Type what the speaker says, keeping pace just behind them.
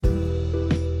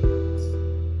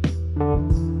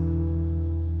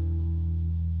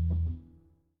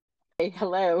Hey,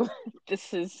 hello.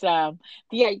 This is the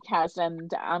Icecast,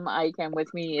 and I'm Ike, and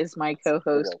with me is my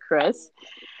co-host Chris.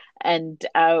 And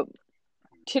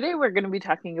today we're going to be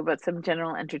talking about some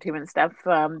general entertainment stuff.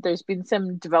 There's been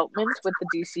some developments with the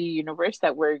DC universe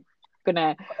that we're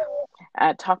gonna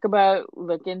talk about,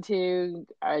 look into.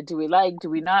 Do we like? Do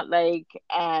we not like?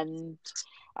 And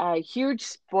a huge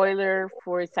spoiler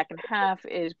for second half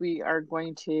is we are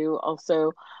going to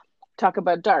also talk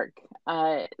about Dark.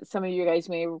 Some of you guys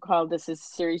may recall this is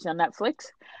a series on Netflix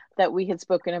that we had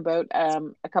spoken about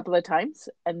a couple of times,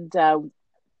 and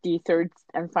the third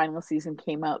and final season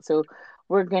came out. So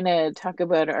we're gonna talk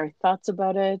about our thoughts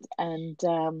about it, and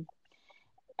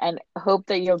hope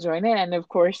that you'll join in. And of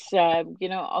course,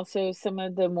 also some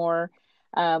of the more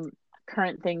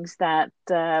current things that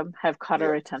have caught Yeah.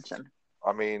 our attention.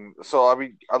 Let's start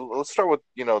with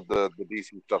the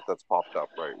DC stuff that's popped up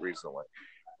right recently,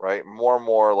 right? More and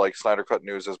more like Snyder Cut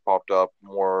news has popped up.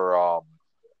 More,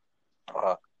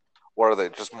 uh, what are they?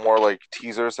 Just more like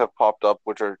teasers have popped up,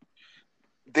 which are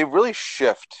they really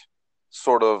shift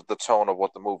sort of the tone of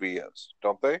what the movie is,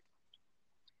 don't they?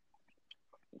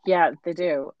 Yeah, they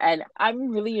do. And I'm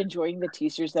really enjoying the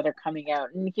teasers that are coming out.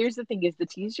 And here's the thing is the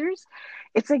teasers,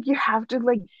 it's like you have to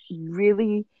like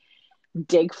really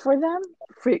dig for them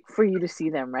for you to see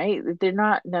them, right? They're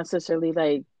not necessarily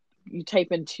like you type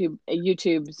into a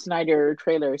YouTube Snyder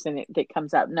trailers and it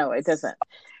comes up. No, it doesn't.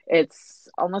 It's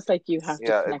almost like you have to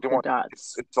Yeah, connect the it's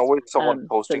dots, it's always someone so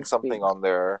posting to speak. something on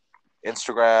their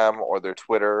Instagram or their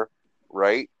Twitter,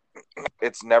 right?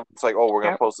 It's never. It's like, oh, we're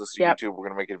gonna Yep. post this to Yep. YouTube. We're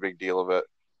gonna make a big deal of it.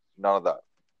 None of that.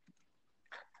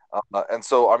 And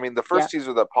so, I mean, the first Yep.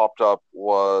 teaser that popped up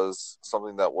was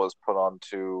something that was put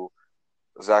onto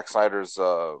Zack Snyder's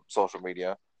social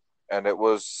media, and it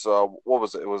was what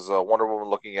was it? It was Wonder Woman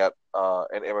looking at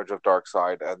an image of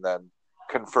Darkseid, and then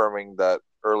confirming that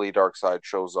early Darkseid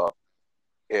shows up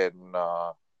in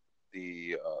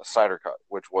the Snyder cut,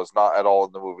 which was not at all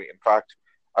in the movie. In fact,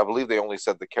 I believe they only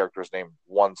said the character's name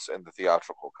once in the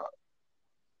theatrical cut,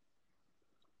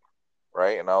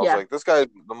 right? And I was Yeah. like, this guy is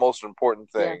the most important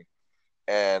Yeah. thing,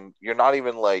 and you're not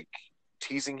even like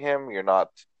teasing him. You're not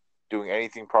doing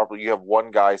anything properly. You have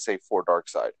one guy say for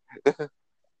Darkseid,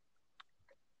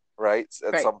 right?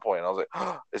 At Right. some point, I was like,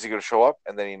 oh, is he going to show up?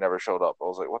 And then he never showed up. I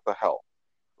was like, what the hell,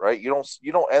 right? You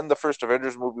don't end the first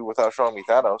Avengers movie without showing me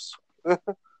Thanos,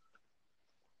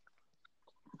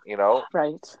 you know?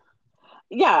 Right.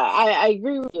 Yeah, I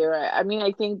agree with you. I mean,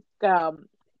 I think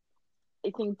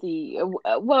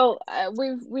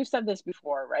we've said this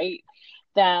before, right?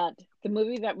 That the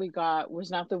movie that we got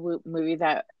was not the movie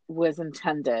that was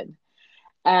intended,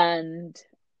 and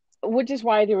which is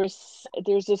why there's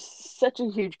just such a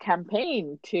huge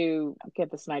campaign to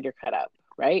get the Snyder cut up,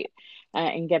 right?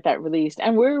 And get that released,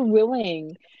 and we're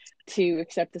willing to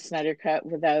accept the Snyder cut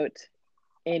without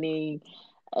any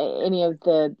any of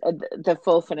the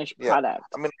full finished Yeah. product,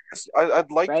 I mean,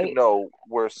 I'd like to right? know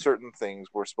where certain things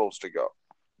were supposed to go,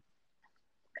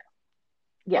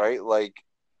 Yeah, right? Like,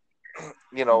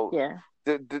 you know, yeah,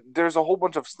 there's a whole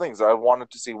bunch of things that I wanted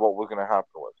to see what was going to happen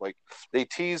with. Like, they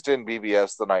teased in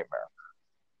BBS the Nightmare,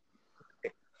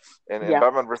 and in yeah,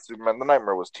 Batman vs Superman, the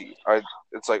Nightmare was teased.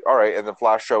 It's like, all right, and then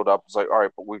Flash showed up. It's like, all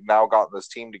right, but we've now gotten this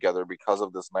team together because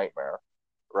of this nightmare,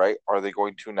 right? Are they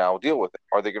going to now deal with it?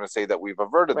 Are they going to say that we've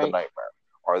averted the right, nightmare?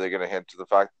 Are they going to hint to the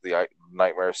fact that the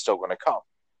nightmare is still going to come,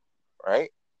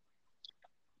 right?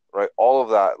 Right, all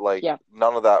of that, like yeah.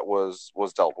 none of that was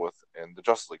dealt with in the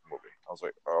Justice League movie. I was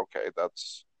like, okay,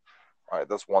 that's all right.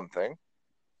 That's one thing.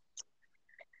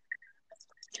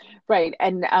 Right.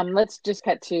 And let's just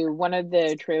cut to one of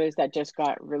the trailers that just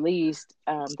got released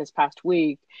this past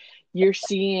week. You're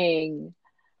seeing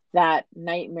that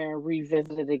nightmare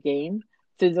revisited again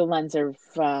through the lens Yeah,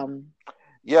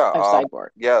 of Cyborg,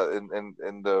 yeah.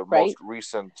 In the most right?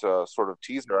 recent sort of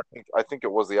teaser, I think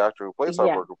it was the actor who plays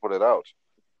Yeah. Cyborg who put it out.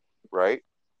 Right?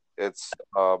 It's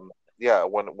yeah,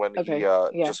 when he Okay. Yeah.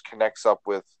 just connects up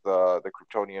with the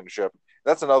Kryptonian ship.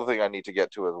 That's another thing I need to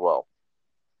get to as well.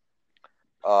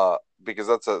 Because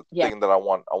that's a Yeah. thing that I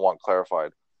want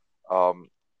clarified. Um,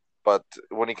 but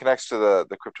when he connects to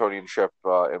the Kryptonian ship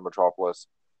in Metropolis,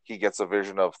 he gets a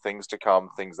vision of things to come,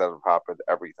 things that have happened,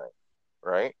 everything,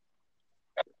 right?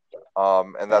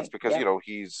 And that's Right. because Yeah.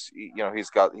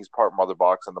 he's part mother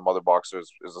box, and the mother box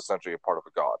is essentially a part of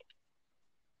a god,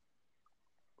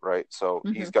 right? So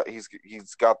he's Hmm. got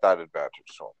he's got that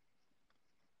advantage to him.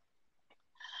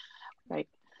 Right.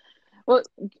 Well,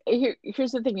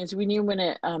 here's the thing: is we knew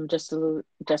when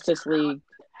Justice League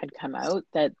had come out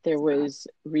that there was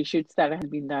reshoots that had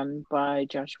been done by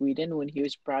Josh Whedon when he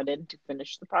was brought in to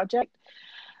finish the project,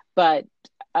 but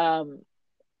um,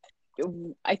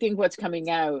 I think what's coming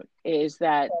out is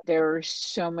that there are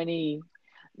so much,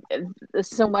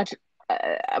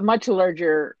 a much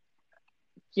larger,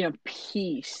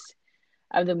 piece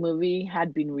of the movie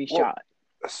had been Well, reshot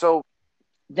so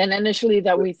than initially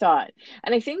that we thought.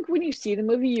 And I think when you see the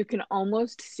movie, you can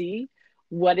almost see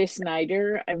what is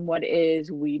Snyder and what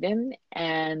is Whedon,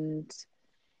 and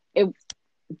it so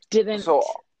didn't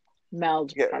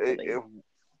meld yeah, properly.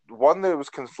 one, there was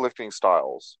conflicting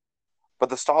styles, but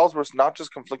the styles were not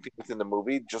just conflicting within the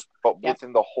movie, just but Yeah,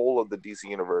 within the whole of the DC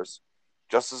universe.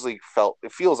 Justice League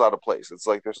it feels out of place. It's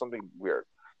like there's something weird.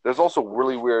 There's also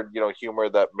really weird, humor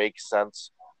that makes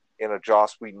sense in a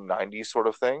Joss Whedon '90s sort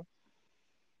of thing,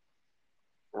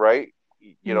 right?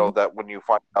 mm-hmm. That when you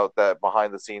find out that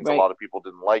behind the scenes a Right. lot of people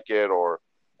didn't like it, or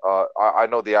I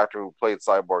know the actor who played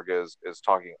Cyborg is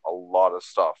talking a lot of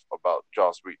stuff about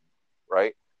Joss Whedon,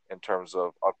 right? In terms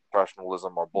of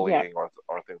professionalism or Yeah, bullying or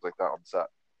things like that on set,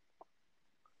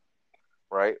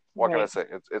 right? What can I right. say?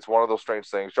 It's one of those strange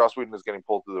things. Joss Whedon is getting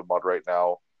pulled through the mud right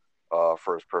now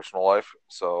for his personal life,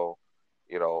 so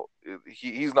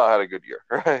he's not had a good year.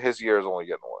 His year is only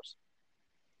getting worse.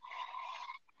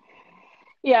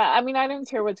 Yeah, I mean, I don't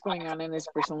care what's going on in his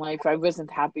personal life. I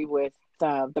wasn't happy with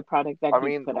the product that I he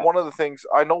mean, put up. one of the things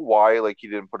I know why like he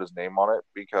didn't put his name on it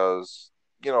because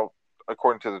you know,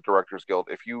 according to the Directors Guild,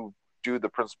 if you do the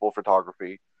principal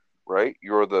photography, right,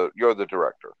 you're the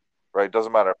director, right?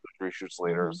 Doesn't matter if there's reshoots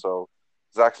later. Hmm. So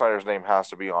Zack Snyder's name has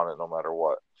to be on it no matter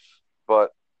what.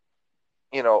 But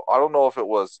I don't know if it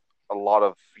was a lot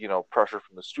of pressure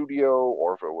from the studio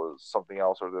or if it was something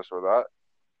else or this or that,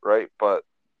 right? But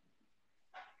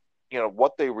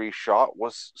what they reshot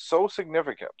was so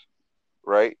significant,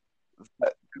 right?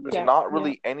 There's Yeah, not yeah.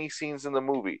 really any scenes in the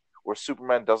movie where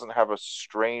Superman doesn't have a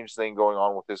strange thing going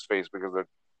on with his face because they're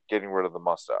getting rid of the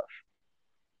mustache.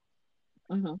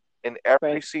 Hmm. In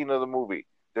every Right. scene of the movie,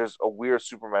 there's a weird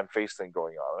Superman face thing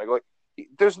going on. And I go like,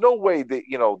 there's no way that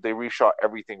they reshot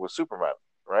everything with Superman,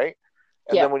 right?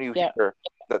 And Yeah, then when you yeah, hear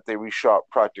that they reshot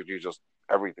practically just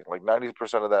everything, like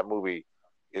 90% of that movie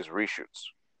is reshoots,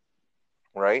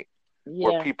 right?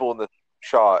 Where yeah, people in the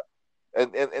shot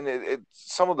and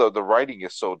some of the writing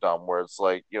is so dumb where it's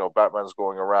like Batman's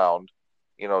going around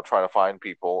trying to find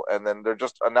people and then they're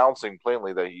just announcing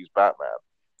plainly that he's Batman,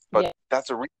 but yeah. that's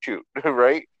a reshoot.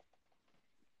 Right?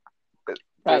 there's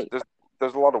Right. there's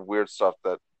there's a lot of weird stuff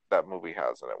that movie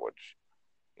has in it which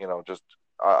just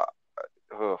uh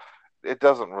ugh, it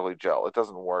doesn't really gel, it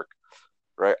doesn't work,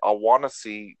 right? I want to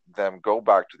see them go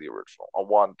back to the original.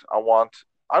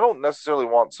 I don't necessarily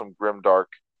want some grim dark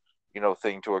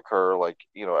thing to occur. Like,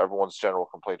 everyone's general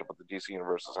complaint about the DC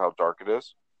universe is how dark it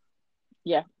is,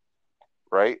 Yeah.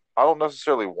 right? I don't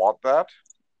necessarily want that,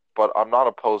 but I'm not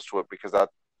opposed to it because that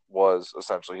was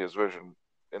essentially his vision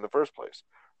in the first place,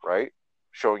 right?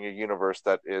 Showing a universe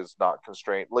that is not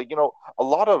constrained. Like, a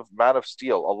lot of Man of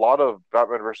Steel, a lot of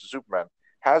Batman versus Superman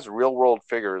has real world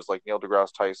figures like Neil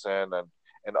deGrasse Tyson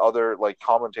and other like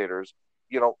commentators,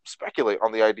 speculate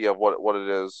on the idea of what it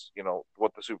is,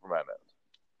 what the Superman is,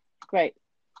 Right.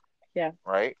 Yeah.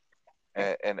 right?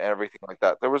 And everything like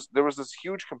that. There was this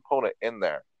huge component in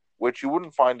there which you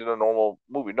wouldn't find in a normal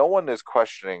movie. No one is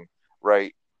questioning,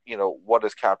 right? What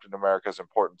is Captain America's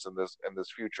importance in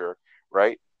this future,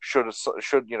 right? Should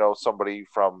somebody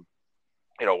from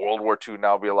World War II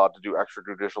now be allowed to do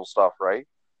extrajudicial stuff, right?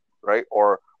 Right?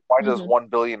 Or why does Hmm. one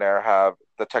billionaire have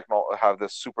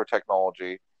this super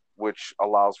technology which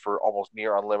allows for almost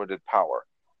near unlimited power,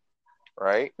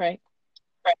 right? Right.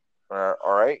 All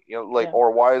right, like, Yeah.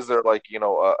 or why is there like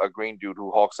a green dude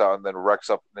who hulks out and then wrecks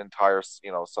up an entire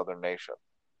southern nation,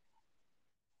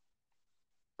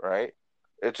 right?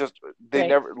 It just they Right.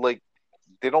 never like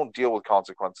they don't deal with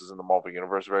consequences in the Marvel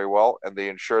universe very well, and they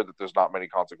ensure that there's not many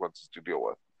consequences to deal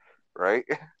with, right?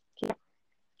 Yeah.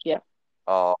 Yeah.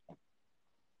 Uh,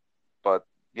 but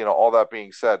all that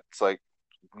being said, it's like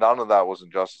none of that was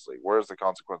in Justice League. Where's the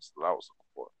consequences that I was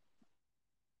looking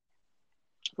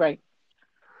Right.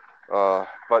 for?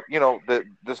 But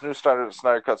this new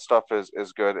Snyder Cut stuff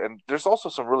is good, and there's also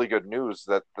some really good news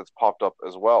that's popped up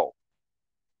as well.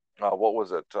 What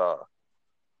was it?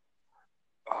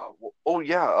 Oh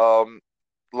yeah,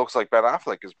 looks like Ben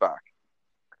Affleck is back.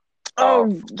 Uh,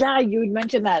 Oh, yeah, you would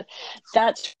mention that.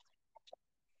 That's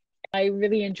I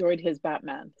really enjoyed his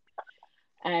Batman.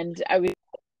 And I was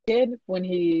a kid when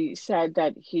he said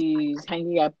that he's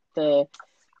hanging up the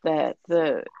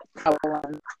towel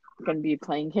and not going to be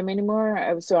playing him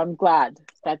anymore. So I'm glad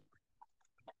that.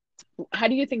 How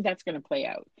do you think that's going to play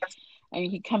out? I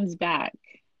mean, he comes back.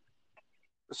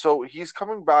 so he's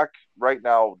coming back right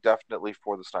now, definitely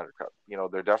for the Snyder Cut.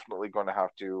 They're definitely going to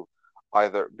have to.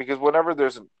 either, because whenever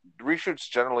there's reshoots,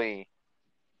 generally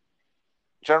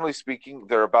speaking,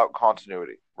 they're about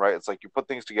continuity, right? It's like you put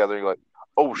things together, you're like,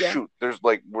 oh Yeah. shoot, there's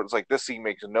like it's like this scene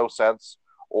makes no sense,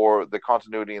 or the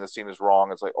continuity in the scene is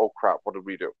wrong. It's like, oh crap, what did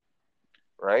we do?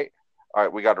 Right? All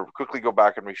right, we got to quickly go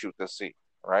back and reshoot this scene,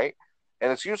 right?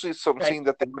 And it's usually some Right. scene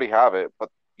that they already have it, but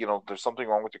there's something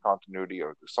wrong with the continuity,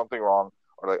 or there's something wrong,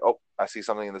 or like, oh, I see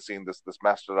something in the scene, this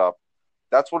messed it up.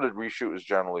 That's what a reshoot is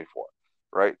generally for,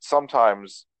 right?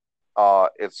 Sometimes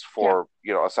it's Yeah. for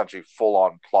essentially full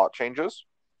on plot changes,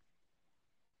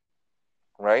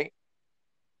 right?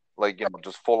 Like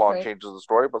just full on Right. changes of the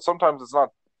story. But sometimes it's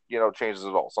not changes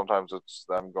at all. Sometimes it's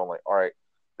them going like, all right,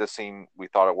 this scene we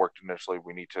thought it worked initially,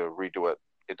 we need to redo it.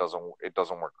 It doesn't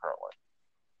work currently.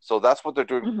 So that's what they're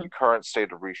doing with Hmm. the current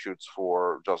state of reshoots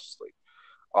for Justice League.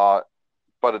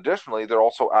 But additionally, they're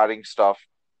also adding stuff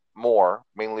more,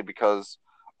 mainly because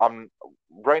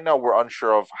right now we're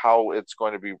unsure of how it's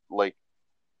going to be, like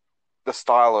the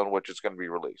style in which it's going to be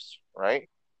released, right?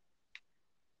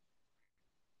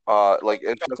 Like,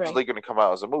 is Justice Right. League going to come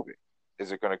out as a movie?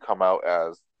 Is it going to come out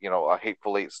as a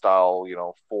Hateful Eight style,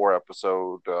 4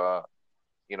 episode,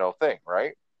 thing,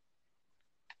 right?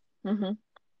 Hmm.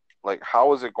 Like,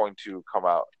 how is it going to come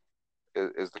out?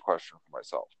 Is the question for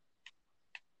myself.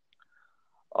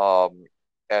 Um,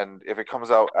 and if it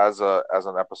comes out as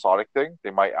an episodic thing,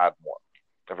 they might add more.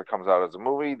 If it comes out as a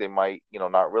movie, they might,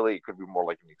 not really. It could be more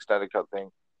like an extended cut thing.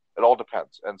 It all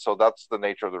depends. And so that's the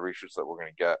nature of the reshoots that we're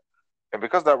going to get. And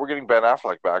because of that, we're getting Ben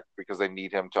Affleck back because they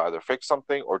need him to either fix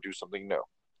something or do something new,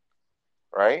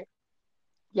 right?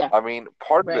 Yeah. I mean,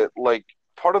 part of Right. it, like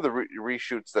part of the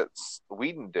reshoots that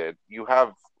Whedon did, you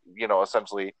have,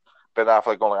 essentially Ben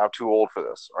Affleck going, "I'm too old for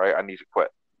this. Right? I need to quit."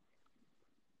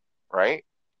 Right?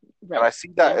 And I Right.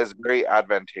 see that Yep. as very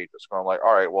advantageous. Going like,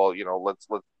 all right, well, let's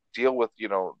deal with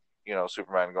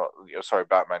Superman going, sorry,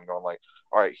 Batman going like,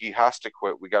 all right, he has to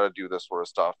quit. We got to do this sort of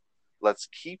stuff. Let's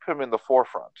keep him in the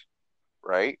forefront,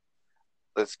 right?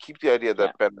 Let's keep the idea Yeah.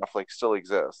 that Ben Affleck still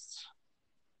exists,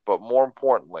 but more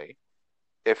importantly,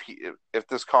 if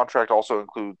this contract also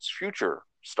includes future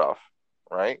stuff,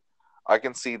 right? I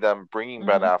can see them bringing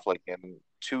Ben Hmm. Affleck in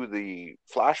to the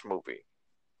Flash movie,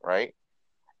 right?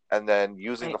 And then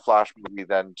using the Right. Flash movie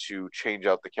then to change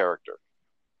out the character.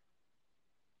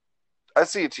 I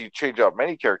see it to change out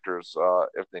many characters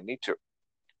if they need to,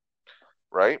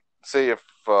 right? Say if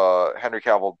Henry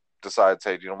Cavill decides,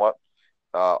 hey, do you know what?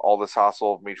 All this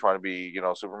hassle of me trying to be,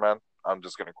 Superman, I'm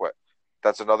just going to quit.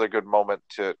 That's another good moment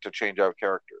to change out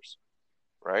characters,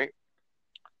 right?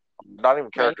 Not even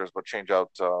Right. characters, but change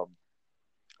out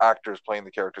actors playing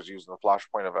the characters using the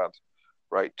Flashpoint event,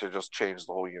 right? To just change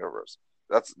the whole universe.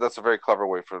 That's a very clever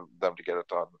way for them to get it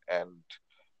done, and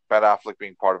Ben Affleck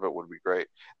being part of it would be great.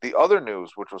 The other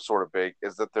news, which was sort of big,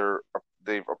 is that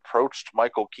they've approached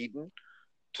Michael Keaton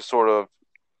to sort of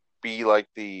be like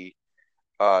the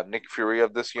Nick Fury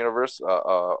of this universe.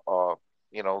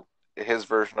 You know, his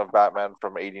version of Batman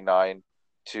from '89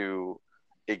 to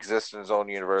exist in his own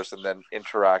universe and then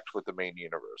interact with the main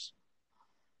universe.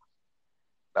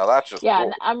 Now that's just Yeah.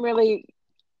 And cool. I'm really,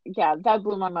 yeah, that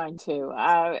blew my mind too.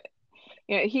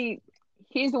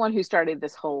 He's the one who started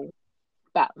this whole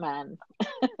Batman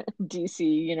DC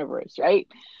universe, right?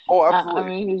 Oh, I absolutely.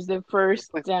 mean, he's the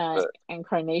first But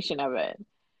incarnation of it,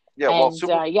 yeah, well, and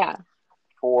Superman yeah,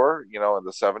 4, in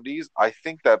the '70s, I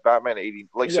think that Batman '80,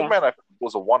 like yeah, Superman, I think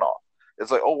was a one-off.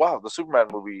 It's like, oh wow, the Superman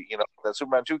movie, that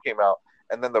Superman 2 came out,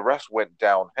 and then the rest went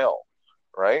downhill,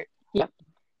 right? yep,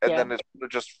 And yeah, then it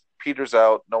just peters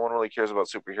out. No one really cares about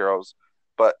superheroes.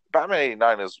 But Batman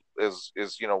 '89 is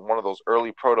one of those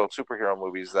early proto superhero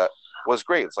movies that was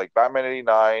great. It's like Batman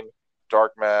 '89,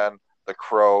 Darkman, The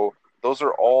Crow. Those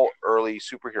are all early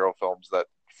superhero films that,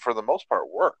 for the most part,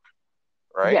 work,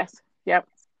 right? yes, yep,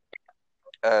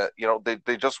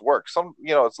 They just work. Some,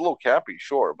 it's a little campy,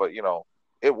 sure, but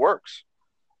it works.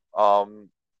 Um,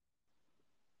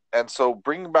 and so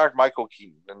bringing back Michael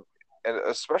Keaton and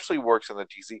especially works in the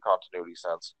DC continuity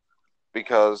sense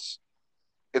because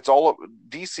it's all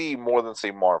DC more than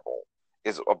say Marvel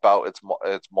is about its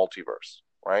multiverse,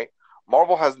 right?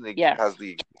 Marvel has yes,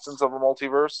 the existence of a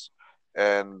multiverse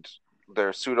and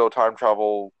their pseudo time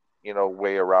travel,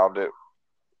 way around it,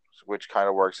 which kind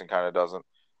of works and kind of doesn't.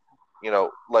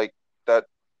 Like that.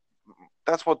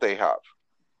 That's what they have.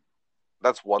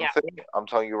 That's one yeah, thing I'm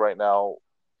telling you right now.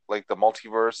 Like the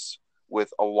multiverse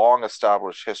with a long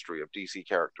established history of DC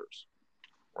characters,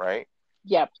 right?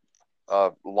 yep,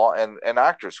 And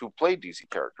actors who played DC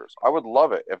characters. I would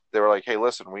love it if they were like, "Hey,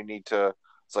 listen, we need to."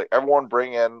 It's like everyone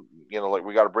bring in, like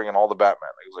we got to bring in all the Batman.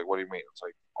 It's like, what do you mean? It's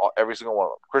like every single one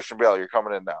of them. Christian Bale, you're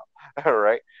coming in now,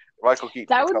 right? Michael Keaton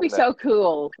That would be coming in. so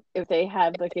cool if they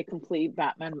had like a complete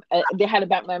Batman. They had a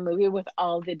Batman movie with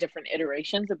all the different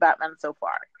iterations of Batman so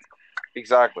far.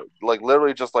 Exactly. Like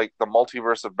literally just like the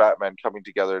multiverse of Batman coming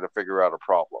together to figure out a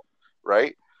problem,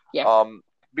 right? Yeah, Um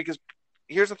because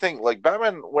here's the thing, like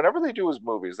Batman whenever they do his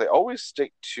movies, they always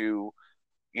stick to,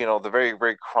 the very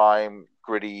very crime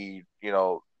gritty,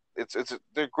 it's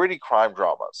they're gritty crime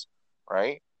dramas,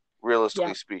 right? yeah,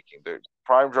 Realistically speaking, they're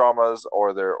crime dramas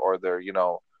or they're,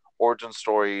 origin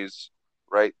stories,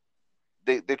 right?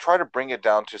 They try to bring it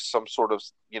down to some sort of,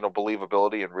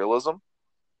 believability and realism,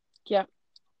 yeah,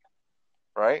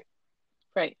 right?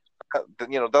 right.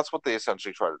 That's what they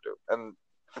essentially try to do, and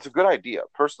it's a good idea.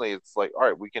 Personally, it's like, all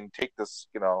right, we can take this,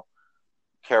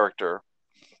 character,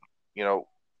 you know,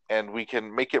 and we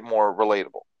can make it more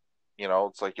relatable.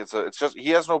 It's like it's just he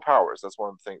has no powers. That's one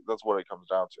of the things. That's what it comes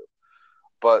down to.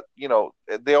 But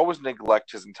they always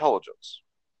neglect his intelligence,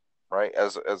 right?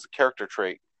 As a character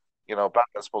trait,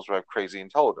 Batman's supposed to have crazy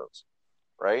intelligence,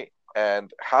 right?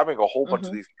 And having a whole bunch of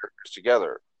Mm-hmm. these characters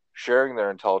together, sharing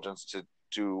their intelligence to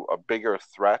do a bigger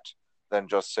threat than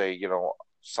just say,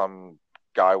 some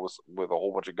guy with a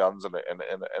whole bunch of guns and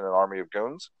an army of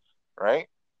goons, right?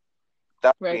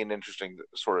 That would be Right. an interesting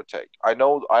sort of take. I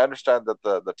understand that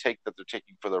the take that they're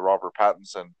taking for the Robert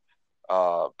Pattinson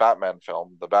Batman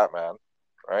film, the Batman,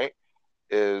 right,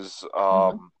 is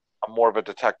Mm-hmm. a more of a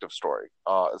detective story.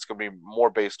 It's going to be more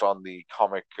based on the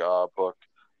comic book,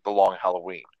 The Long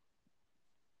Halloween.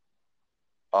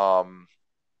 Um,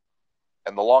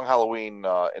 and The Long Halloween,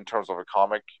 in terms of a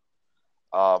comic,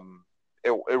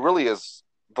 it really is.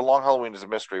 The Long Halloween is a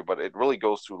mystery, but it really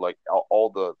goes through like all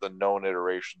the known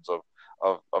iterations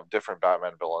of different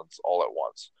Batman villains all at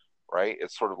once, right?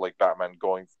 It's sort of like Batman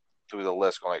going through the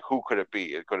list, going like, who could it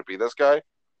be? Could it be this guy?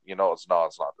 It's not.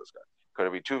 It's not this guy. Could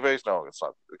it be Two Face? No, it's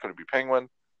not. Could it be Penguin?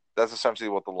 That's essentially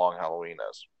what the Long Halloween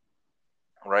is,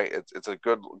 right? It's a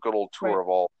good old tour Right.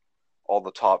 of all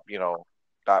the top,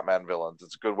 Batman villains.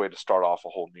 It's a good way to start off a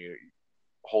whole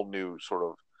new sort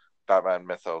of Batman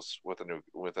mythos with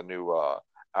a new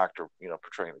actor,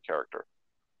 portraying the character.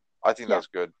 I think Yeah. that's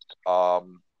good.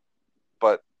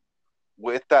 But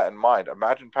with that in mind,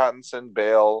 imagine Pattinson,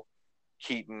 Bale,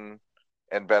 Keaton,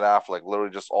 and Ben Affleck literally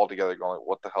just all together going,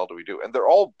 "What the hell do we do?" And they're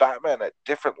all Batman at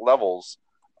different levels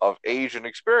of age and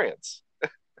experience,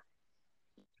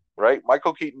 right?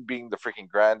 Michael Keaton being the freaking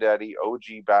granddaddy,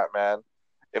 OG Batman.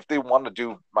 If they want to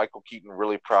do Michael Keaton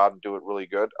really proud and do it really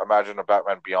good, imagine a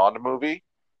Batman Beyond movie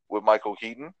with Michael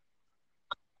Keaton.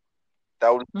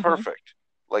 That would be Mm-hmm. perfect.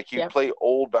 Like he'd Yep. play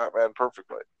old Batman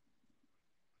perfectly.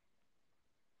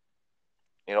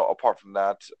 Apart from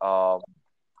that,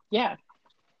 Yeah.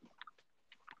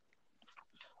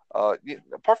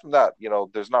 apart from that,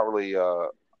 there's not really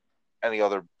any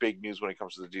other big news when it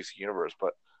comes to the DC universe.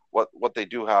 But what they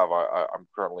do have, I'm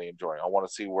currently enjoying. I want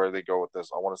to see where they go with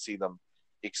this. I want to see them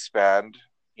expand,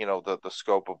 the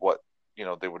scope of what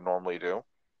they would normally do.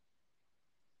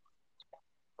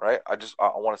 Right? I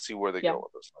want to see where they Yeah. go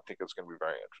with this. I think it's going to be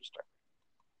very interesting.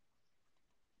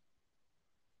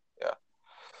 Yeah.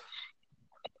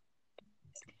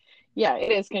 Yeah,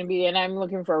 it is going to be, and I'm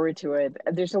looking forward to it.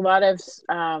 There's a lot of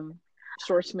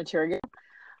source material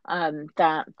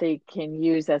that they can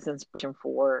use as inspiration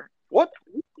What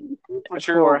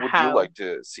material for would you how. like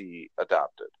to see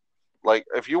adapted? Like,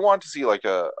 if you want to see like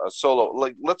a solo,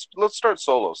 like let's start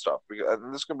solo stuff because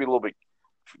and this is gonna be a little bit,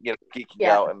 geeking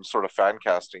Yeah. out and sort of fan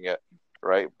casting it,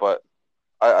 right? But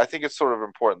I think it's sort of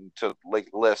important to like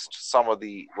list some of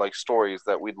the like stories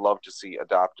that we'd love to see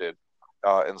adapted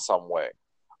in some way.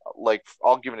 Like,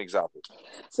 I'll give an example.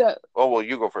 So Oh well,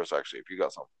 you go first actually if you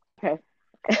got some. okay.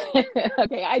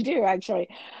 Okay, I do actually.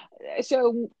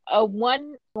 So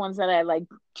one ones that I like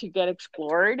to get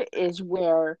explored is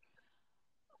where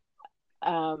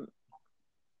um,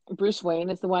 Bruce Wayne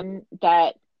is the one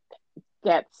that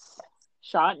gets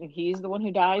shot, and he's the one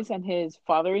who dies, and his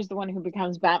father is the one who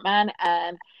becomes Batman,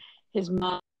 and his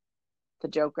mom, the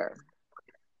Joker.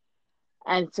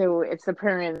 And so it's the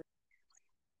parents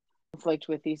conflict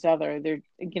with each other.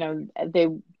 They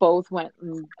both went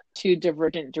in two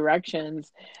divergent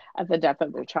directions at the death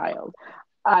of their child.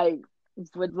 I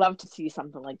would love to see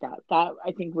something like that. That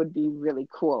I think would be really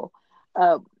cool.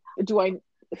 Uh, do I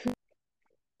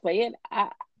play it?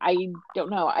 I don't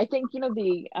know. I think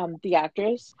the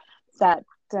actress that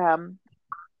um,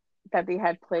 that they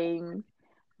had playing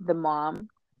the mom.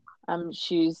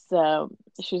 She's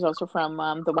also from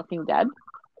The Walking Dead.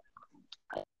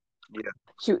 Yeah.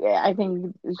 I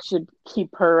think should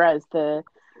keep her as the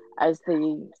as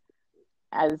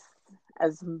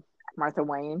as Martha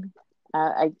Wayne.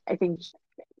 I think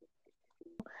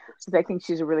because I think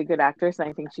she's a really good actress, and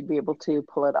I think she'd be able to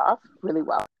pull it off really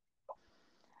well.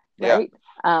 Yeah. Right.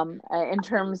 In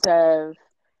terms of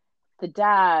the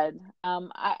dad,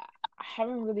 I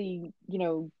haven't really,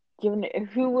 given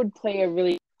who would play a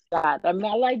really dad. I mean,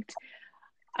 I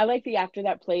like the actor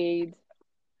that played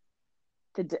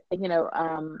the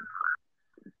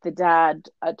dad,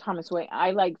 Thomas Wayne.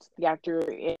 I liked the actor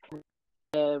in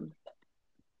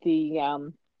the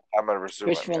I'm gonna resume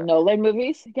it. Christopher Yeah. Nolan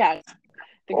movies. Yeah,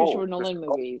 the Oh, Christopher Nolan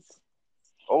movies.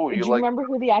 oh, Do you you like remember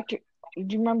who the actor? Do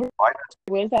you remember Linus,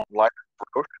 who was that? Linus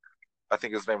Roche? I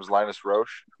think his name is Linus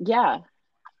Roche. Yeah,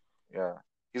 Yeah,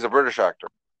 he's a British actor.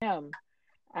 him.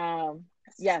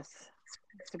 Yes,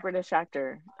 he's a British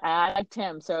actor. I liked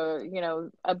him, so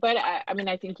but I mean,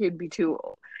 I think he would be too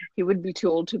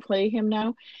old to play him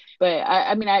now. But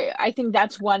I mean, I think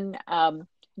that's one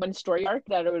story arc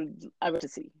that I would to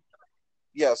see.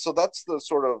 Yeah, so that's the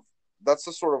sort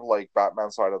of like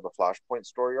Batman side of the Flashpoint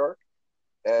story arc.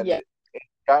 And Yeah, in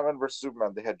Batman vs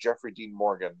Superman, they had Jeffrey Dean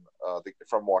Morgan,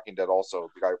 from Walking Dead, also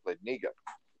the guy who played Negan,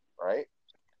 right?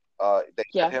 They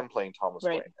had yeah, him playing Thomas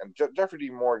right, Wayne, and Jeffrey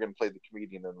Dean Morgan played the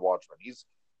comedian in Watchmen.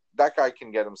 That guy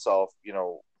can get himself,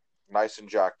 nice and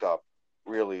jacked up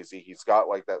real easy. He's got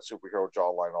like that superhero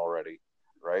jawline already,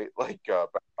 right? Like Ben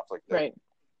Affleck did. right.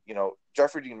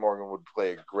 Jeffrey Dean Morgan would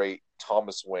play a great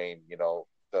Thomas Wayne.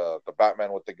 The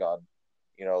Batman with the gun.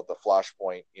 The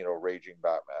Flashpoint. Raging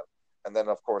Batman, and then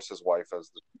of course his wife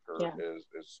as the Joker Yeah,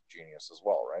 is genius as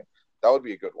well, right? That would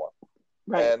be a good one.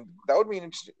 right. And that would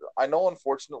mean, I know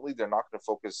unfortunately they're not going to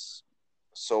focus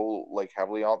so like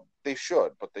heavily on, they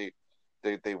should, but they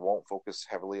won't focus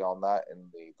heavily on that in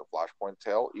the Flashpoint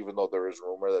tale, even though there is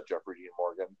rumor that Jeffrey Dean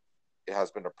Morgan, it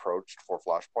has been approached for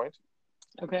Flashpoint.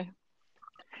 Okay.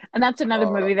 And that's another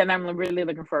uh movie that I'm really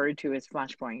looking forward to is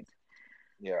Flashpoint.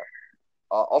 yeah.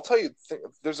 I'll tell you,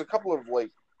 there's a couple of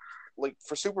like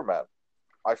for Superman,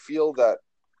 I feel that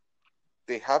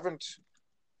they haven't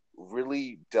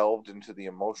really delved into the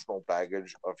emotional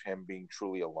baggage of him being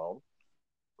truly alone,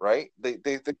 right? They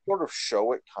sort of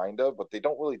show it kind of, but they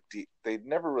don't really they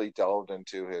never really delved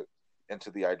into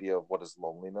the idea of what his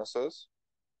loneliness is,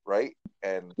 right?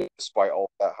 And Yeah, despite all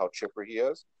that, how chipper he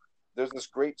is. There's this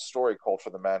great story called "For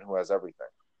the Man Who Has Everything,"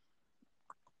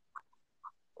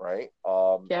 right?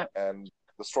 yeah, And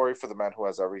the story for the Man Who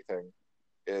Has Everything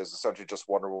is essentially just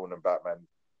Wonder Woman and Batman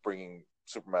bringing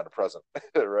Superman a present,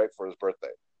 right, for his birthday,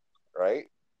 right?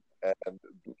 And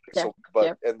yeah, so, but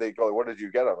yeah, and they go, "What did you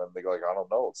get him?" And they go, "Like, I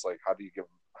don't know." It's like, how do you give?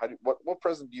 What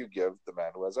present do you give the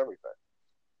man who has everything,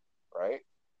 right?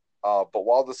 But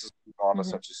while this is going on, hmm,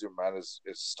 essentially, Superman is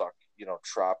stuck,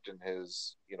 trapped in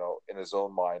his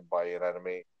own mind by an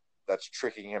enemy that's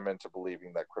tricking him into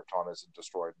believing that Krypton isn't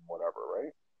destroyed and whatever,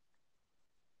 right?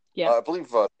 yeah, I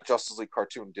believe Justice League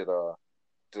cartoon did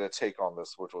a take on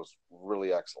this, which was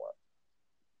really excellent.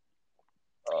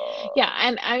 Uh, yeah.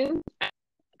 And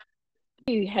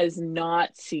he has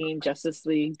not seen Justice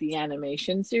League the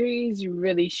animation series. You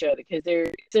really should because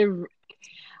they're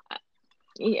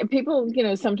people.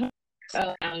 Sometimes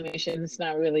animation is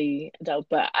not really adult,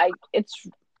 but it's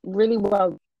really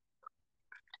well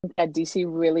that DC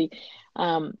really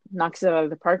knocks it out of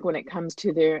the park when it comes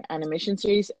to their animation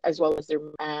series as well as their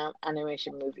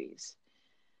animation movies.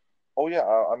 Oh yeah,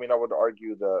 I mean, I would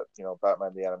argue that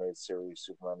Batman the animated series,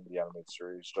 Superman the animated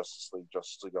series, Justice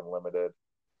League Unlimited,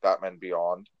 Batman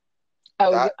Beyond,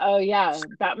 Oh, that oh yeah,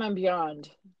 Batman Beyond.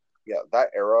 yeah, that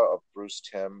era of Bruce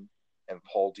Timm and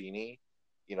Paul Dini,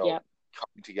 Yep,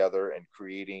 coming together and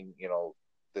creating,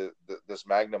 this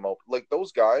magnum like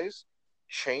those guys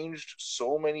changed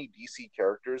so many DC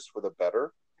characters for the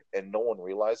better, and no one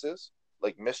realizes.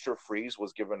 Like Mister Freeze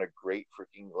was given a great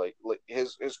freaking like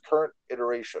his current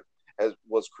iteration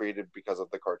was created because of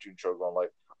the cartoon show going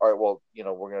like, all right, well,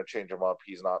 we're gonna change him up.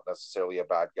 He's not necessarily a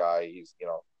bad guy.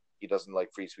 He doesn't like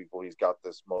freeze people. He's got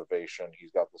this motivation.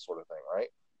 He's got this sort of thing, right?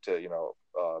 To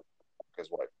his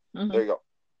wife. There hmm, you go.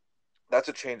 That's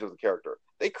a change of the character.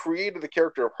 They created the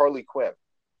character of Harley Quinn,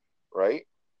 right?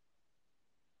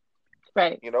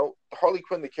 right. Harley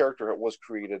Quinn, the character, was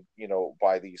created,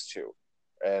 by these two,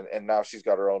 and now she's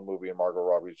got her own movie, and Margot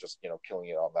Robbie's just, killing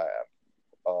it on that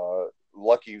end.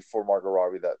 Lucky for Margot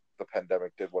Robbie that the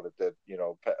pandemic did what it did.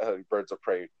 Birds of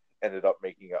Prey ended up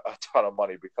making a ton of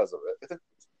money because of it.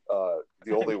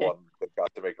 The only Okay. one that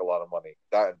got to make a lot of money,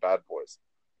 that and Bad Boys,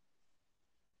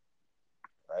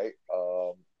 right?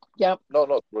 Yep. No,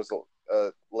 there was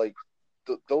like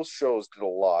those shows did a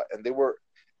lot, and they were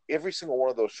every single one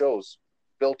of those shows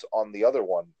built on the other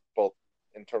one, both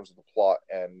in terms of the plot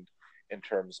and in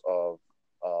terms of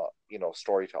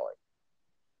storytelling,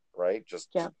 right? Just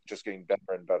Yep. just getting better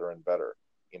and better and better.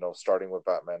 starting with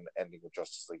Batman, ending with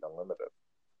Justice League Unlimited.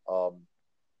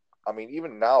 I mean,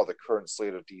 even now, the current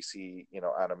slate of DC,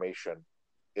 animation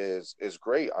is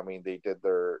great. I mean, they did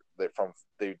a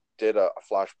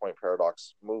Flashpoint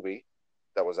Paradox movie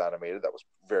that was animated that was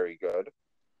very good,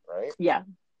 right? Yeah,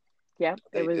 yeah, it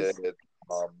They was. did,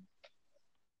 um,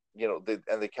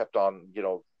 they kept on,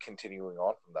 continuing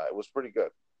on from that. It was pretty good.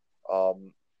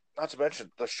 Not to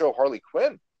mention the show Harley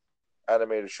Quinn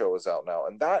animated show is out now,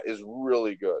 and that is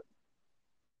really good.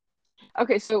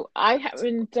 Okay, so I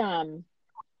haven't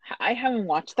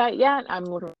watched that yet. I'm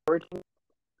looking forward to.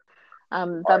 All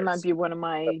That right, might be one of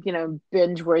my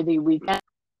binge worthy weekends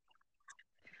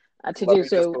to let do. me just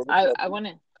So throw this out. I want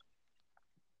to.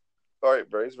 All right,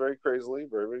 very crazily,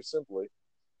 very simply,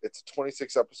 it's a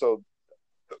 26 episode,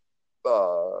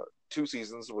 uh, 2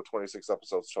 seasons with 26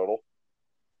 episodes total,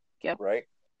 Yep. right?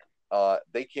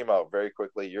 They came out very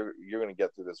quickly. You're going to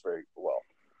get through this very well.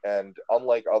 And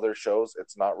unlike other shows,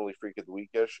 it's not really Freak of the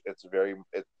Weekish.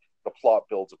 The plot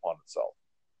builds upon itself.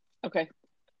 Okay.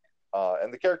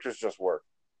 And the characters just work.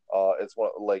 It's one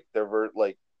like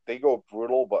they go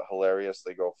brutal but hilarious.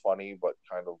 They go funny but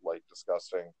kind of like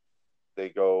disgusting.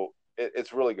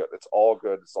 It's really good. It's all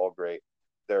good. It's all great.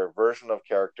 Their version of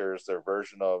characters, their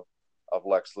version of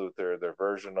Lex Luthor, their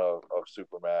version of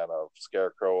Superman, of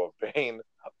Scarecrow, of Bane,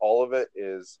 all of it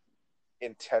is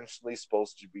intentionally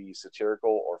supposed to be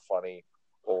satirical or funny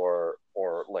or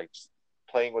like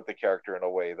playing with the character in a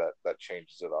way that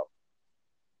changes it up.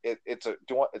 It's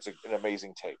an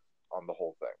amazing take on the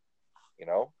whole thing. You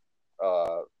know,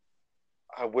 uh,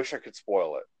 I wish I could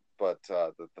spoil it, but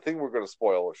the thing we're going to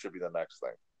spoil should be the next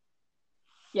thing.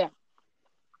 Yeah.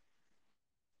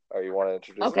 You want to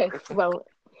introduce Okay. it? Well.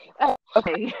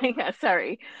 Okay. Yeah.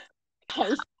 Sorry. I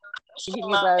was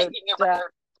thinking about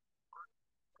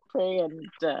prey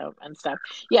and stuff.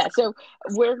 Yeah. So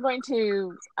we're going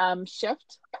to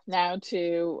shift now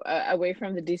to away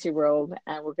from the DC world,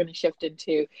 and we're going to shift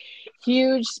into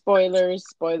huge spoilers.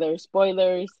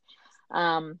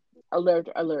 Um, alert!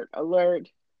 Alert! Alert!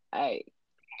 I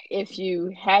If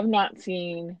you have not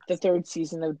seen the third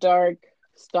season of Dark,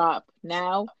 stop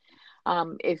now.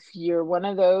 If you're one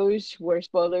of those where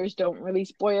spoilers don't really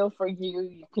spoil for you,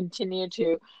 you continue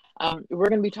to. We're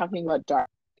going to be talking about Dark,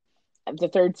 the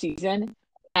third season,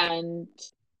 and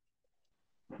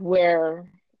where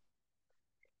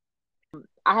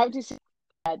I have to say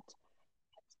that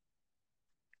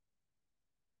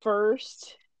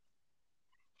first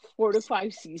 4 to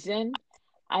 5 season,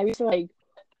 I was like,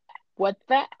 what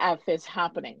the F is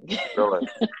happening? Really?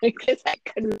 Because I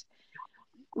couldn't.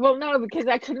 Well, no, because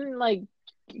I couldn't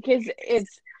because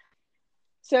it's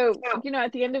so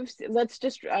at the end of let's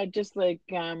just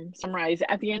summarize.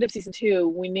 At the end of season 2,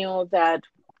 we know that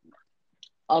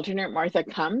alternate Martha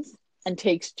comes and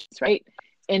takes right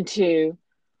into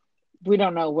we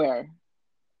don't know where,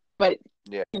 but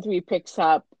Yeah. season 3 picks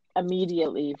up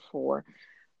immediately for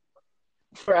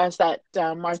us that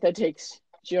Martha takes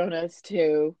Jonas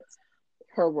to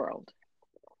her world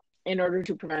in order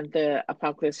to prevent the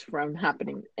apocalypse from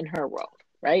happening in her world,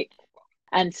 right?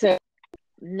 And so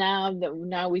now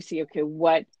we see, okay,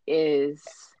 what is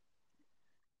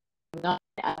not,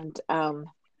 and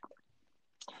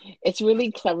it's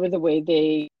really clever the way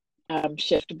they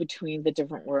shift between the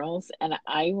different worlds. And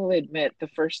I will admit, the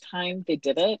first time they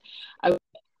did it, I was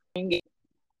doing it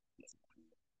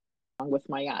wrong with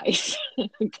my eyes.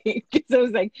 Okay, because I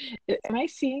was like, "Am I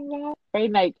seeing that?"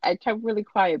 Right? And I kept really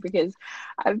quiet because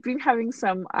I've been having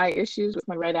some eye issues with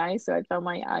my right eye, so I thought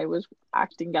my eye was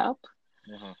acting up.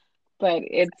 Mm-hmm. But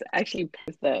it's actually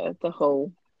part of the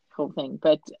whole thing.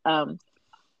 But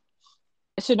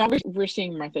so now we're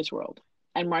seeing Martha's world,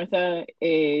 and Martha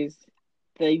is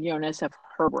the Jonas of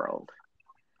her world,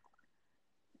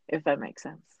 if that makes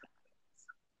sense,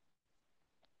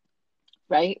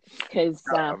 right? Because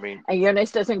I mean, and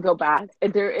Jonas doesn't go back.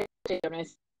 There is a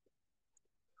Jonas,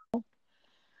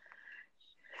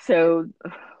 so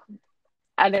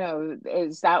I don't know.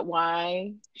 Is that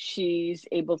why she's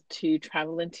able to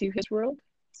travel into his world,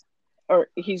 or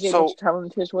he's able to so travel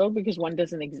into his world because one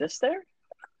doesn't exist there?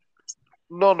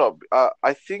 no.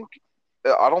 I think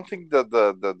I don't think that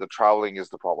the traveling is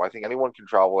the problem. I think anyone can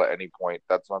travel at any point.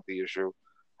 That's not the issue.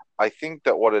 I think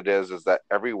that what it is that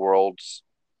every world's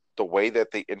the way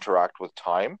that they interact with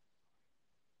time,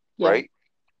 Yeah. right,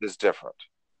 is different,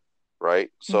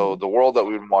 right? So Mm-hmm. the world that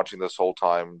we've been watching this whole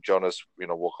time, Jonas,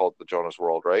 we'll call it the Jonas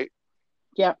world, right?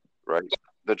 Yep. Right.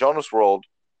 The Jonas world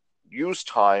used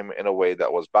time in a way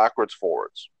that was backwards,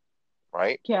 forwards,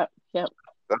 right? Yep. Yep.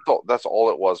 That's all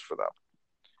it was for them.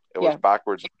 It was Yeah.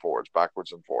 backwards and forwards,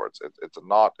 backwards and forwards. It's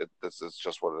not. This is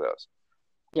just what it is.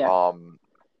 Yeah.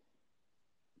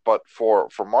 but for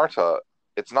Marta,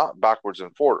 it's not backwards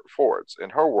and forwards. In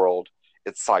her world,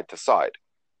 it's side to side,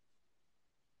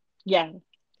 Yeah.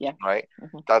 Yeah. right?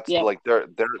 Hmm. That's Yeah. like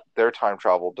their time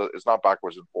travel is not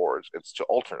backwards and forwards. It's to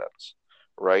alternates,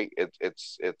 right?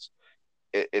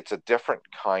 It's a different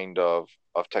kind of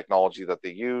technology that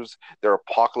they use. Their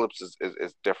apocalypse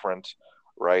is different,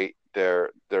 right?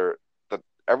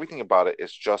 Everything about it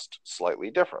is just slightly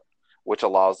different, which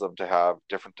allows them to have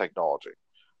different technology.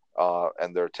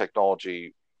 And their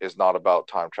technology is not about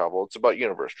time travel; it's about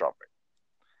universe jumping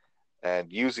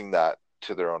and using that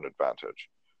to their own advantage.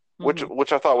 Which Hmm.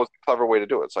 which I thought was a clever way to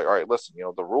do it. It's like, all right, listen,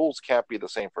 the rules can't be the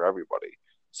same for everybody.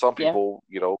 Some Yeah. people,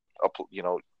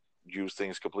 use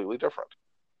things completely different,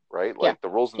 right? Yeah. Like the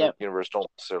rules in this Yeah. universe don't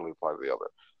necessarily apply to the other.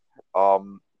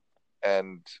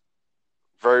 And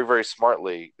very, very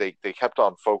smartly, they kept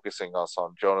on focusing us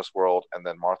on Jonas World and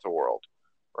then Martha World,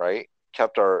 right?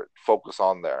 Kept our focus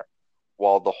on there,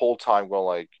 while the whole time going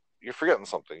like, "You're forgetting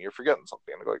something. You're forgetting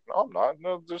something." And they're like, "No, I'm not.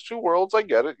 No, there's two worlds. I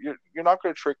get it. You're not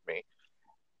going to trick me."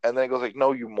 And then it goes like,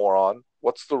 "No, you moron.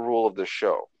 What's the rule of this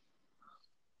show?"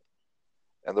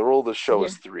 And the rule of the show Yeah.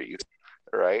 is three,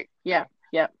 right? Yeah.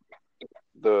 Yeah.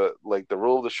 The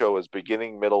rule of the show is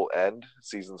beginning, middle, end.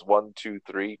 Seasons 1, 2,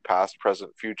 3, past,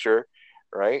 present, future,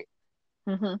 right?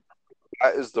 Hmm.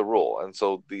 That is the rule. And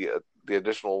so the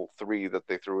additional three that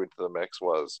they threw into the mix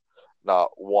was not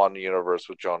one universe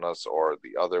with Jonas or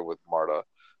the other with Marta,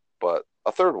 but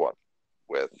a third one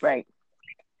with Right.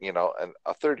 and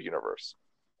a third universe.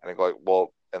 And I go like,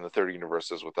 well, and the third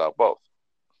universe is without both,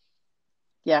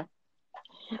 Yeah.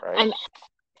 right? And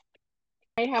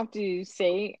I have to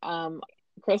say,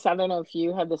 Chris, I don't know if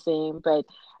you had the same, but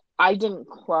I didn't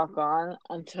clock on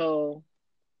until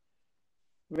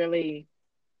really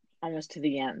almost to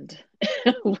the end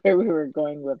where we were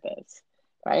going with this,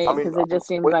 I right? mean, Because it just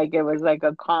seemed with like it was like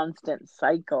a constant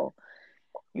cycle.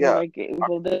 You're yeah, like,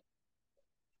 will this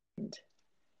end?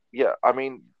 yeah. I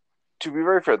mean, to be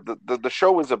very fair, the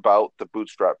show is about the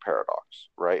bootstrap paradox,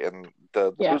 right? And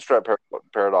the Yeah, bootstrap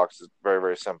paradox is very,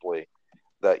 very simply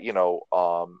that you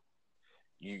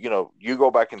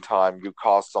go back in time, you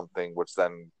cause something, which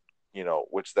then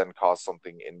caused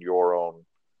something in your own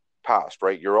past,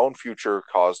 right? Your own future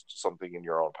caused something in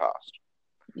your own past,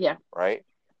 yeah, right?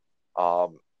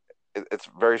 Um, it's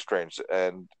very strange,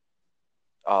 and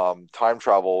time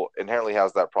travel inherently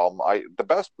has that problem. The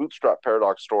best bootstrap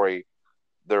paradox story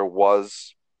there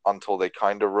was until they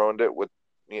kind of ruined it with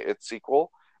its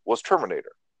sequel was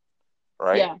Terminator,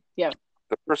 right? yeah, yeah,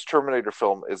 The first Terminator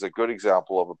film is a good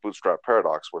example of a bootstrap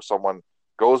paradox where someone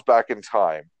goes back in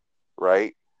time,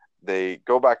 right? They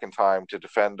go back in time to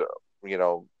defend, you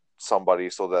know, somebody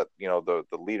so that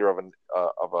the leader of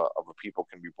a people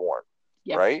can be born,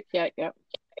 yeah, right? yeah, yeah,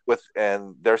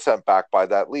 And they're sent back by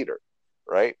that leader,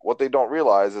 right? What they don't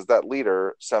realize is that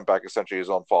leader sent back essentially his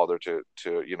own father to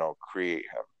create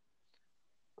him,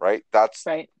 right?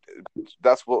 right.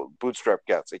 That's what Bootstrap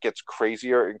gets. It gets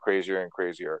crazier and crazier and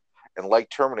crazier. And like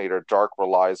Terminator, Dark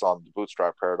relies on the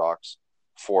Bootstrap paradox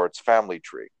for its family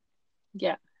tree.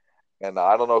 Yeah, And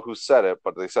I don't know who said it,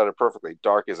 but they said it perfectly.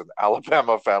 Dark is an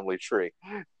Alabama family tree.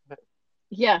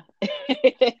 yeah.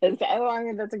 It is. As long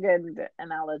as that's a good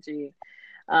analogy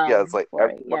Yeah, it's like for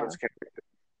it. everyone Yeah. is.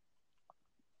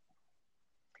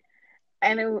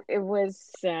 And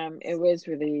it was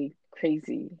really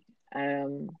crazy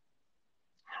um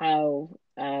how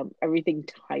everything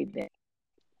tied in.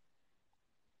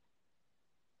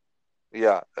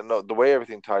 Yeah, and no, the way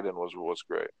everything tied in was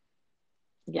great.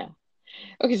 Yeah.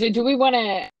 Okay, so do we want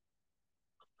to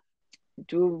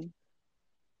do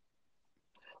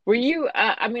were you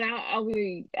I mean I'll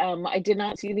be I did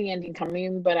not see the ending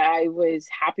coming, but I was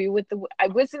happy with I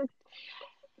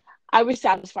was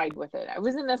satisfied with it. I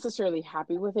wasn't necessarily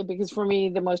happy with it because for me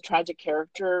the most tragic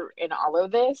character in all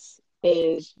of this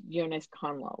is Jonas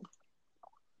Conwell,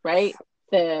 right?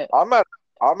 The I'm at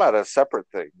I'm at a separate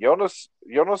thing. Jonas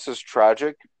is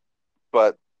tragic,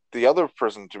 but the other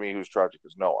person to me who's tragic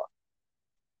is Noah,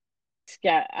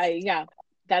 yeah,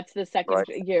 that's the second right?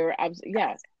 year.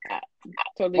 Yeah, I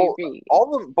totally Well, agree.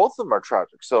 all of them, both of them are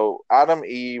tragic. So Adam,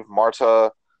 Eve,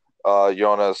 Marta,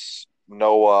 Jonas,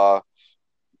 Noah,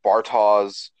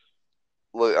 Bartosz.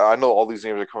 I know all these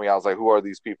names are coming out. I was like, who are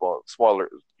these people? Spoiler,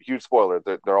 huge spoiler.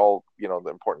 They're all the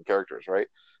important characters, right?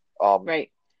 Um,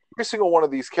 Right. every single one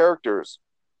of these characters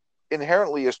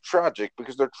inherently is tragic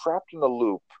because they're trapped in a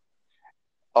loop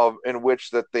of in which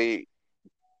that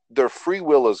their free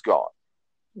will is gone.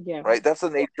 Yeah. Right. That's the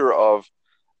nature of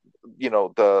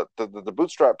the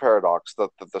bootstrap paradox, the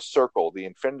circle, the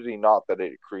infinity knot that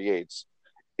it creates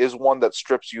is one that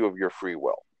strips you of your free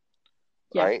will,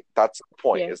 Yeah. right? That's the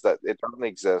point, Yeah. is that it doesn't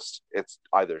exist. It's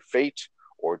either fate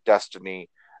or destiny.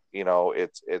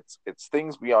 It's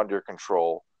things beyond your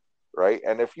control, right?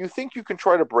 And if you think you can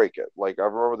try to break it, like I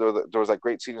remember there was that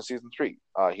great scene in season 3.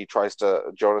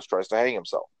 Jonas tries to hang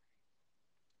himself,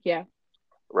 Yeah.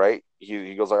 right?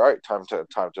 He goes like, all right, time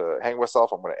to hang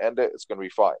myself. I'm going to end it. It's going to be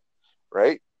fine,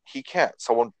 right? He can't.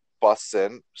 Someone busts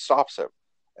in, stops him,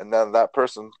 and then that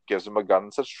person gives him a gun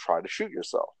and says, try to shoot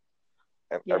yourself.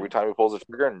 And Yeah. every time he pulls the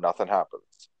trigger, nothing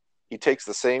happens. He takes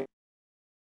the same,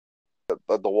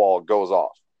 the wall goes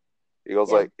off. He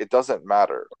goes like, it doesn't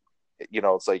matter.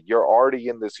 It's like, you're already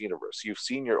in this universe. You've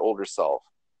seen your older self.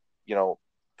 The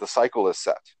cycle is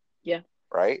set. Yeah.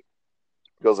 Right?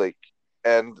 He goes like,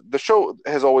 and the show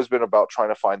has always been about trying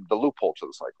to find the loophole to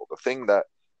the cycle,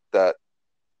 that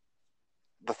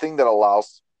the thing that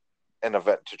allows an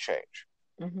event to change.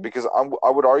 Mm-hmm. Because I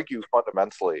would argue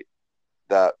fundamentally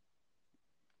that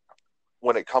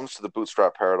when it comes to the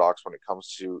bootstrap paradox, when it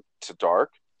comes to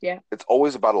Dark, yeah, it's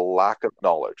always about a lack of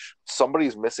knowledge.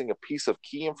 Somebody's missing a piece of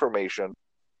key information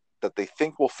that they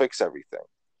think will fix everything.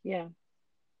 Yeah.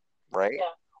 Right?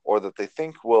 Yeah. Or that they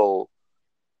think will,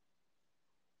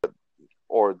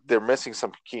 or they're missing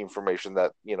some key information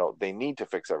that, they need to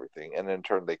fix everything, and in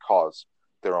turn they cause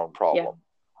their own problem.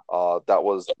 That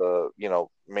was the,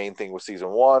 main thing with season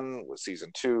 1, with season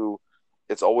 2.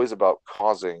 It's always about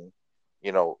causing,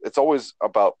 it's always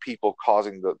about people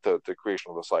causing the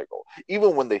creation of the cycle,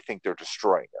 even when they think they're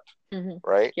destroying it. Mm-hmm.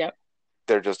 Right? Yep.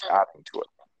 They're just adding to it.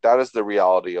 That is the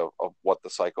reality of what the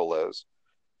cycle is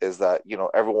that,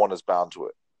 everyone is bound to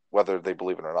it, whether they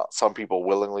believe it or not. Some people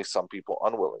willingly, some people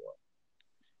unwillingly.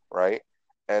 Right?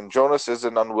 And Jonas is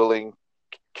an unwilling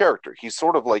character. He's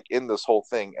sort of like in this whole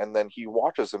thing, and then he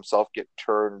watches himself get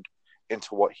turned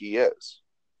into what he is.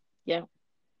 Yeah.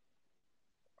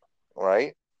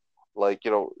 Right? Like,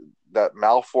 that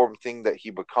malformed thing that he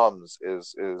becomes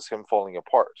is him falling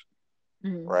apart.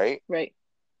 Mm-hmm. Right? Right.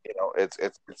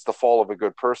 It's the fall of a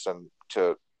good person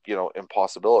to,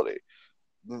 impossibility.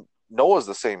 Noah's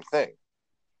the same thing.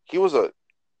 He was a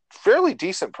fairly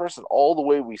decent person all the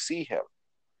way we see him.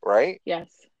 Right?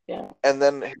 Yes. Yeah. And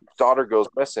then his daughter goes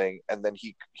missing, and then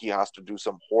he has to do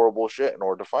some horrible shit in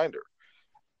order to find her.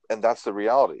 And that's the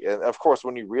reality. And of course,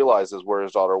 when he realizes where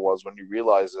his daughter was, when he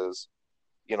realizes,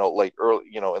 like early,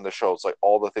 in the show, it's like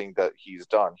all the things that he's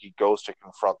done, he goes to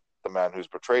confront the man who's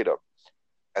betrayed him,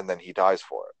 and then he dies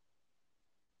for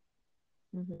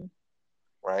it. Mm-hmm.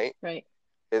 Right? Right.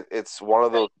 It's one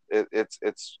of those.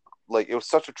 It's like, it was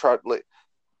such a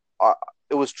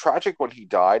it was tragic when he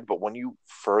died, but when you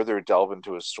further delve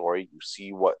into his story, you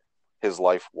see what his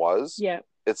life was. Yeah.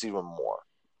 It's even more.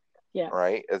 Yeah.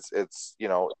 Right? It's you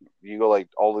go like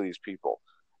all of these people.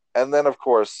 And then of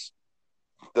course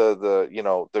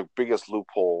the biggest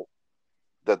loophole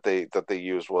that they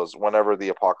used was whenever the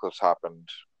apocalypse happened,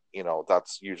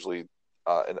 that's usually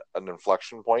an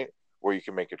inflection point where you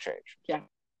can make a change. Yeah.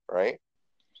 Right?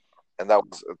 And that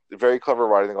was a very clever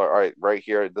writing. Like, all right, right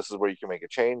here, this is where you can make a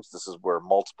change. This is where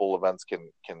multiple events can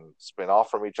spin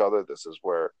off from each other. This is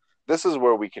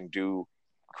where we can do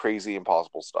crazy,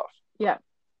 impossible stuff. Yeah.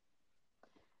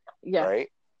 Yeah. Right.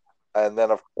 And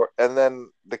then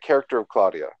the character of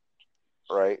Claudia,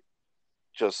 right?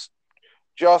 Just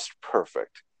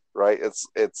perfect, right?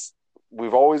 It's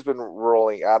we've always been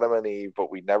rolling Adam and Eve,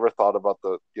 but we never thought about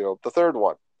the third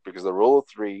one, because the rule of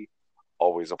 3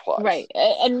 always applies. Right.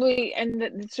 And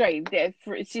that's right.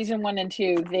 For season 1 and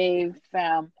 2, they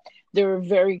were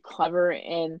very clever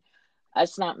in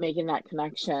us not making that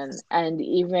connection. And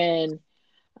even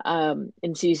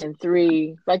in season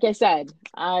 3, like I said,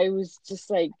 I was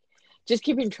just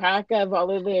keeping track of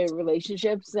all of the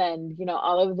relationships and,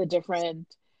 all of the different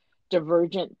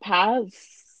divergent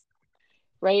paths.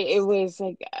 Right. It was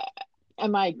like,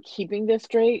 am I keeping this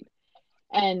straight?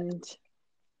 And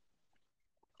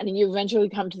you eventually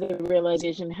come to the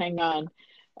realization, hang on,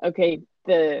 okay,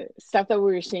 the stuff that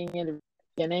we were seeing in the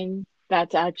beginning,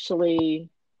 that's actually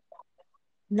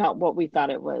not what we thought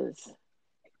it was.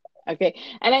 Okay.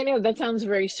 And I know that sounds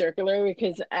very circular,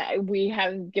 because we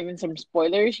have given some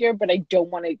spoilers here, but I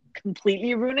don't want to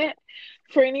completely ruin it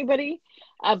for anybody.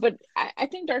 But I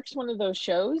think Dark's one of those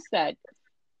shows that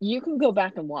you can go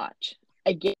back and watch.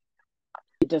 Again,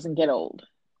 it doesn't get old,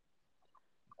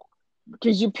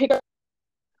 because you pick up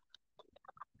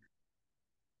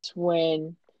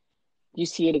when you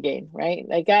see it again, right?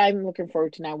 Like, I'm looking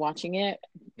forward to now watching it.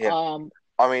 Yeah.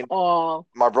 I mean, all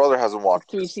my brother hasn't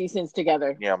watched 3 seasons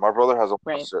together. Yeah, my brother hasn't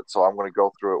watched it, so I'm going to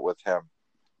go through it with him.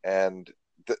 And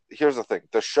here's the thing: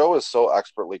 the show is so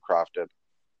expertly crafted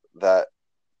that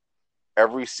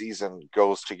every season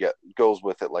goes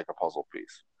with it like a puzzle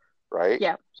piece, right?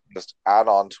 Yeah. Just add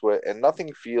on to it, and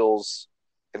nothing feels,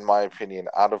 in my opinion,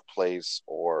 out of place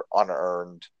or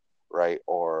unearned, right?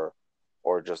 Or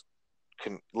just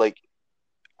like,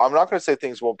 I'm not going to say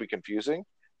things won't be confusing,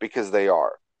 because they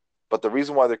are. But the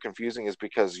reason why they're confusing is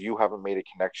because you haven't made a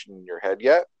connection in your head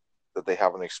yet that they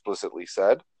haven't explicitly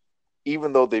said,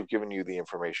 even though they've given you the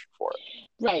information for it.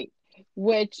 Right.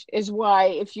 Which is why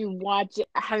if you watch it,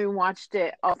 having watched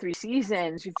it all 3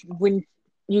 seasons, when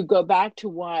you go back to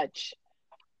watch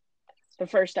the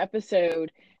first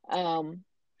episode,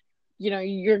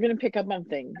 you're going to pick up on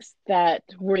things that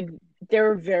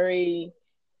they're very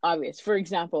obvious. For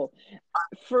example,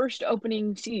 first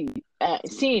opening scene,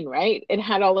 right? It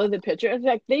had all of the pictures.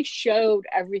 Like they showed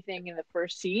everything in the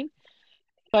first scene,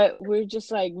 but we're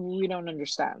just like, we don't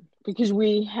understand because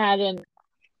we hadn't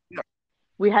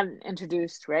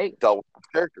introduced, right? Dealt with the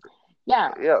characters.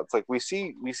 Yeah. Yeah, it's like we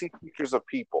see pictures of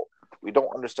people. We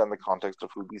don't understand the context of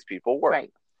who these people were.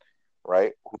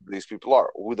 Right? Who these people are,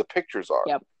 who the pictures are.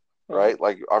 Yep. Right?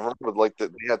 Like I remember, like they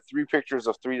had 3 pictures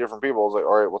of 3 different people. I was like,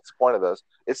 all right, what's the point of this?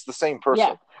 It's the same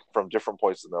person from different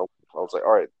points in the. I was like,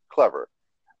 all right, clever.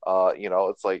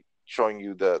 It's like showing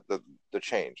you the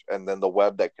change, and then the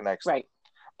web that connects. Right.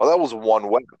 Well, that was one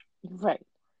web. Right.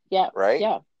 Yeah. Right.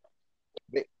 Yeah.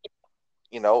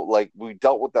 Like we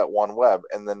dealt with that one web,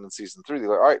 and then in season 3, they're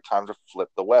like, all right, time to flip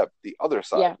the web, the other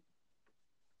side. Yeah.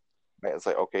 Right? It's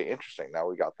like, okay, interesting. Now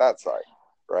we got that side,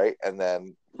 right? And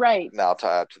then right now to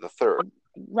add to the third.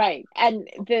 Right. And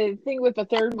the thing with the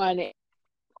third one,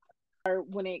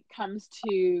 when it comes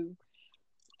to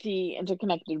the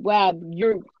interconnected web,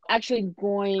 you're actually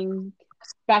going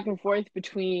back and forth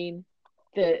between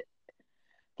the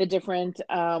different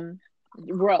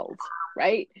worlds,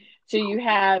 right? So you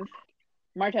have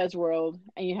Marta's world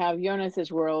and you have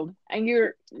Jonas's world, and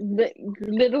you're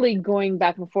literally going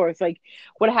back and forth. Like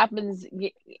what happens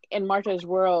in Marta's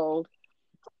world,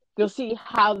 you'll see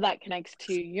how that connects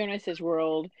to Jonas's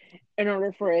world in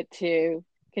order for it to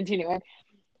continue.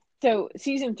 So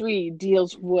season 3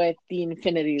 deals with the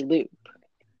infinity loop,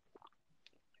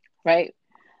 right?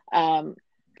 From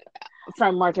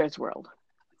Marta's world.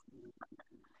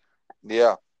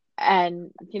 Yeah.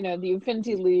 And, the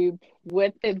infinity loop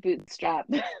with the bootstrap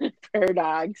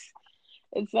paradox.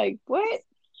 It's like, what?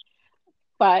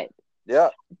 But yeah,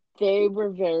 they were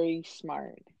very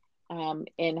smart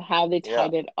in how they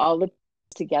tied it all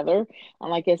together. And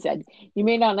like I said, you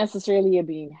may not necessarily have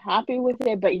been happy with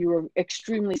it, but you were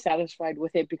extremely satisfied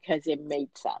with it because it made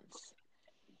sense.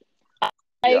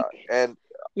 Like, and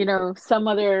some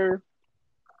other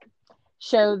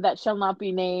show that shall not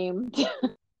be named.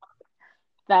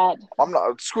 That I'm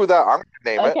not, screw that. I'm gonna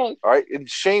name it. All right, and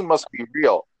shame must be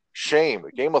real. Shame.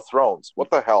 Game of Thrones. What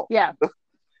the hell? Yeah.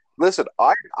 Listen,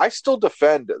 I still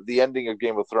defend the ending of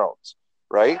Game of Thrones,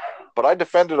 right? But I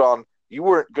defend it on, you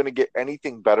weren't going to get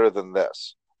anything better than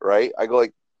this, right? I go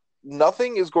like,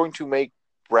 nothing is going to make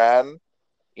Bran,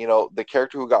 the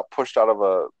character who got pushed out of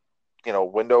a,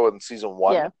 window in season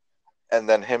 1, and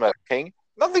then him as king.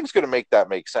 Nothing's going to make that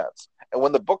make sense. And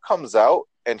when the book comes out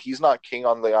and he's not king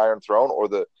on the Iron Throne, or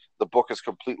the book is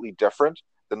completely different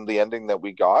than the ending that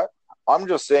we got, I'm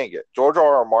just saying it. George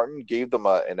R.R. Martin gave them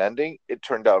an ending. It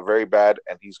turned out very bad,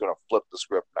 and he's going to flip the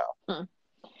script now.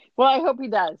 Well, I hope he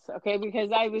does, okay?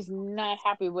 Because I was not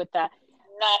happy with that.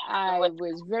 I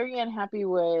was very unhappy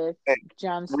with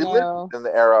Jon Snow.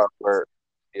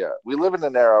 We live in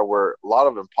an era where, a lot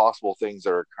of impossible things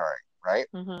are occurring, right?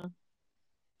 Mm-hmm.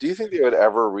 Do you think they would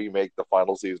ever remake the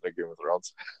final season of Game of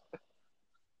Thrones?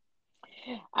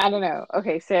 I don't know.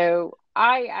 Okay, so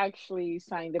I actually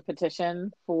signed a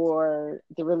petition for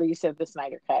the release of the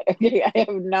Snyder Cut. Okay, I have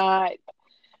not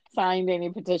signed any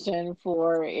petition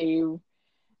for a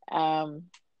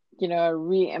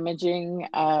re-imaging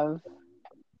of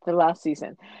the last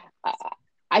season.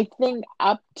 I think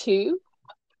up to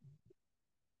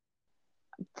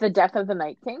the death of the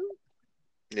Night King,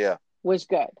 was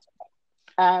good.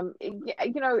 And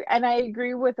I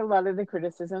agree with a lot of the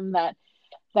criticism that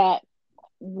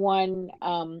one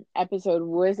episode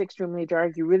was extremely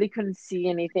dark. You really couldn't see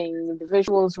anything. The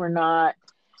visuals were not,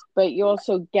 but you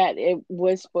also get it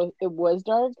was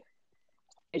dark.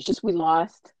 It's just we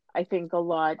lost, I think, a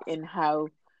lot in how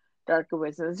dark it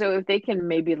was. And so if they can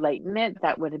maybe lighten it,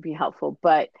 that would be helpful.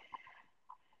 But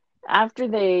after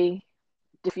they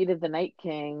defeated the Night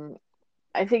King,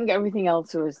 I think everything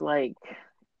else was like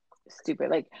stupid.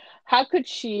 Like, how could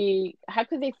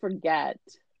they forget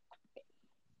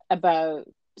about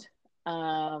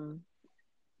Euron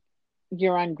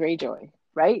Greyjoy,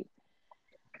 right?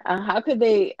 How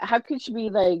could she be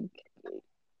like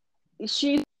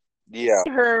she's Yeah.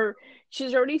 her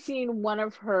she's already seen one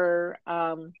of her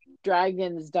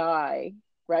dragons die,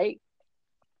 right?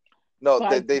 No,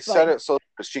 But they said it so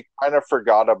she kind of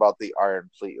forgot about the Iron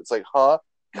Fleet. It's like, huh?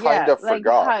 Kind yeah, of like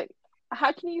forgot.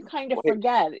 how can you kind of Wait,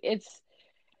 forget?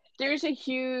 There's a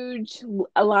huge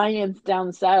alliance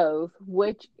down south,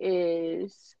 which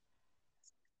is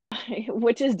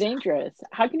dangerous.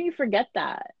 How can you forget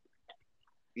that?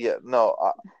 yeah, no.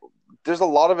 There's a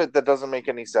lot of it that doesn't make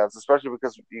any sense, especially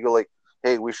because you go like,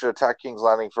 hey, we should attack King's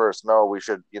Landing first. No, we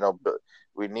should,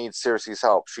 we need Cersei's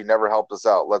help. She never helped us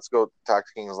out. Let's go attack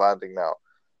King's Landing now,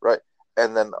 right?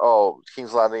 And then, oh,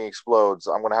 King's Landing explodes.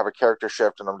 I'm gonna have a character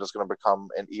shift, and I'm just gonna become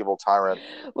an evil tyrant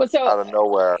Well, so out of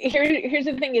nowhere. here's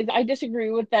the thing: is I disagree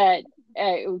with that.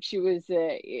 She was,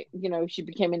 she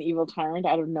became an evil tyrant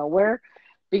out of nowhere,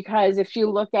 because if you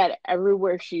look at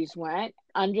everywhere she's went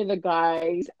under the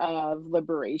guise of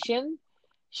liberation,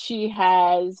 she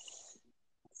has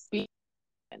been.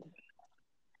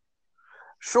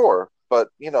 Sure, but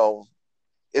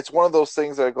it's one of those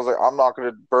things that it goes like, I'm not going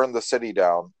to burn the city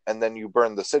down, and then you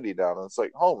burn the city down, and it's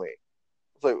like, homie,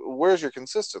 it's like, where's your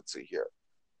consistency here,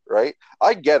 right?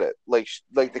 I get it, like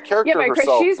the Yeah, character but Chris,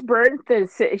 herself.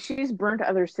 she's burnt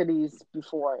other cities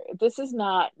before. This is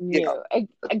not Yeah, new.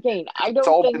 Again, I it's don't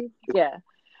all think. Yeah,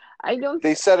 I don't.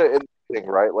 they said it in the thing,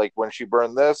 right? Like when she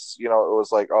burned this, it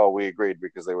was like, oh, we agreed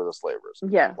because they were the slavers.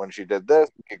 Yeah, When she did this,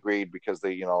 we agreed because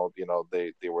they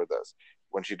were this.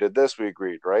 When she did this, we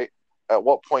agreed, right? At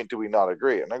what point do we not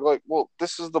agree? And I go like, well,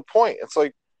 this is the point. It's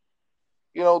like,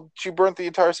 she burnt the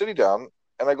entire city down.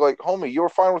 And I go like, homie, you were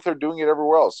fine with her doing it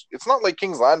everywhere else. It's not like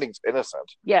King's Landing's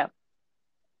innocent, yeah,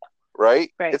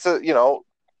 right? right, It's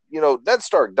Ned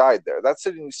Stark died there. That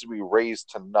city needs to be razed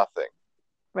to nothing,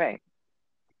 right.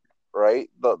 right?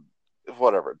 The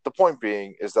whatever. The point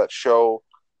being is that show,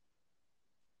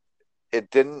 it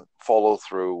didn't follow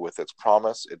through with its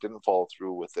promise. It didn't follow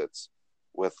through with its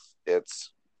with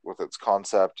its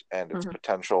concept and its Mm-hmm.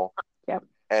 potential. Yep.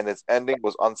 And its ending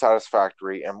was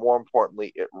unsatisfactory, and more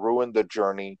importantly, it ruined the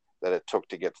journey that it took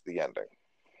to get to the ending.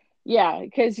 Yeah,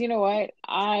 because you know what?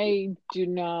 I do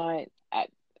not.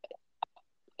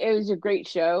 It was a great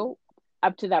show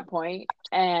up to that point,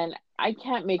 and I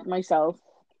can't make myself.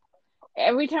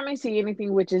 Every time I see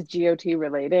anything which is GOT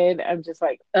related, I'm just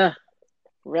like, ugh,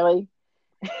 really?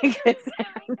 Because I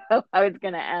know how it's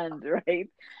gonna end, right?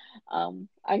 I'm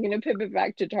gonna pivot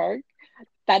back to Dark.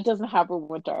 That doesn't happen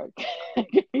with Dark.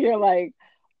 You're like,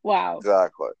 wow,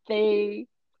 Exactly. they,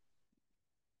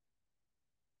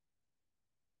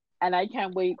 and I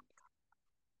can't wait.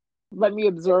 Let me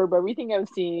absorb everything I've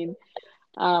seen,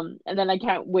 and then I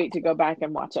can't wait to go back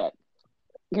and watch it,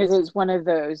 because it's one of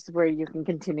those where you can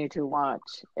continue to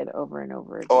watch it over and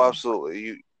over Oh, again.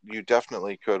 absolutely. You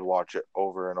definitely could watch it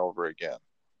over and over again,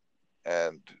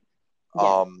 and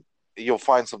Yeah, you'll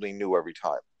find something new every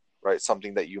time, right?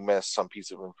 Something that you missed, some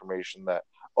piece of information that,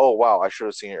 oh wow, I should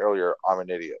have seen it earlier. I'm an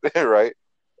idiot, right?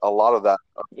 A lot of that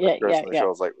yeah, occurs yeah, in the yeah.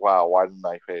 show is like, wow, why didn't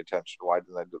I pay attention? Why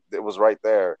didn't I do it? Was right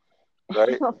there,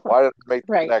 right? Why did I make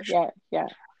the Right, connection? yeah, yeah,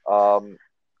 Um,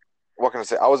 what can I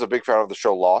say? I was a big fan of the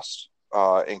show Lost,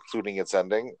 including its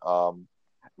ending,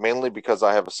 mainly because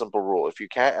I have a simple rule: if you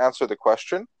can't answer the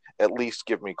question, at least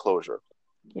give me closure.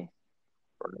 yeah,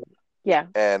 yeah.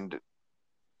 And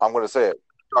I'm going to say it.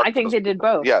 Dark I think does, they did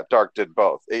both. yeah, Dark did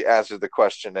both. It answered the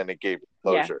question and it gave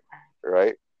Yeah, closure,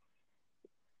 right?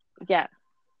 yeah.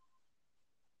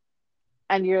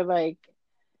 And you're like,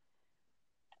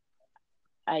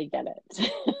 I get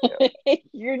Yeah, it.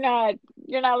 You're not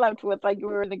left with like you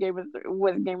were in the Game of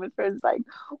Thrones, like,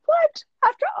 what?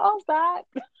 After all that?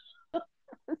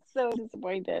 So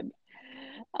disappointed.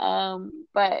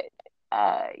 But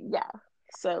yeah.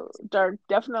 So Dark,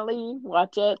 definitely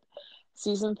watch it.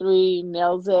 Season 3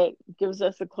 nails it, gives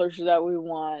us the closure that we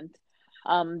want.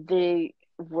 Um, they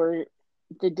were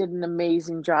they did an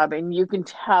amazing job, and you can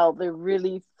tell they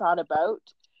really thought about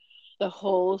the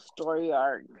whole story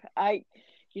arc.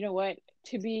 You know what?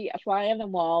 To be a fly on the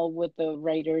wall with the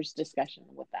writers' discussion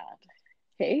with that.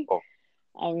 Okay, oh,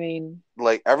 I mean,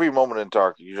 like every moment in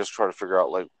Dark, you just try to figure out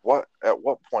like at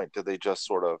what point did they just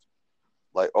sort of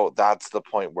like, oh, that's the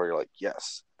point where you're like,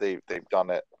 yes, they've done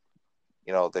it.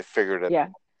 They figured it, yeah,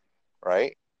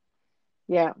 right?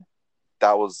 yeah,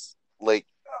 That was like,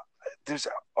 there's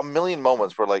a million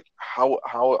moments where like, how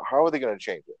are they going to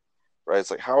change it, right?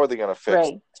 It's like, how are they going to fix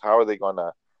right, this? How are they going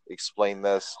to explain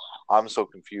this? I'm so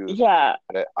confused. yeah.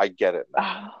 I get it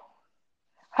now.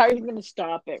 How are you going to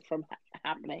stop it from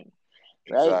happening?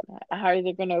 Right? Exactly. How are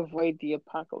they going to avoid the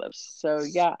apocalypse? So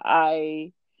yeah,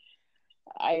 I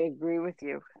agree with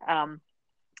you.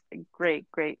 Great,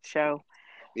 great show.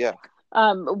 Yeah,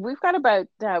 we've got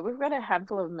a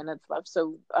handful of minutes left.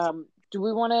 So do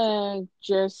we want to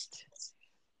just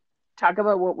talk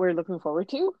about what we're looking forward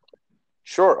to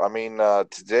sure. I mean, coming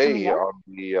today up?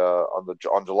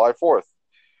 on July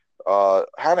 4th,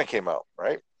 Hannah came out,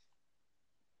 right?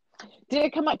 Did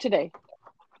it come out today?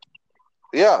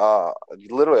 Yeah,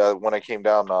 literally when I came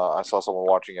down, I saw someone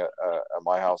watching it at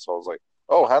my house. So I was like,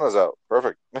 "Oh, Hannah's out.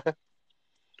 Perfect."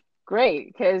 Great,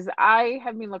 because I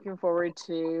have been looking forward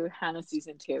to Hannah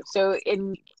season two. So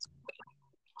in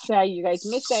you guys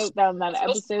missed out on that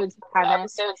episode. Hannah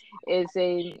is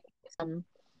um,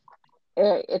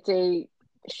 it's a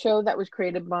show that was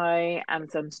created by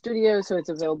Amazon Studios, so it's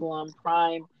available on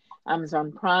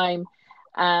Amazon Prime,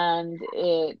 and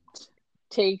it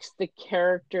takes the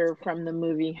character from the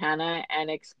movie Hannah and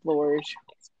explores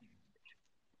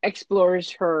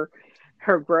her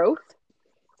growth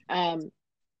um,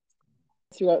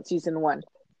 throughout season one,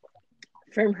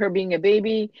 from her being a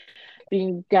baby,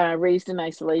 being raised in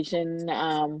isolation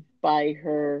by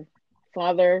her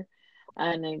father,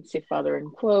 and I say father in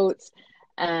quotes.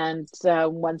 And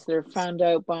once they're found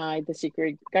out by the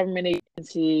secret government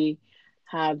agency,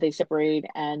 how they separate,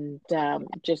 and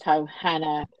just how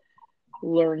Hannah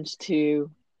learns to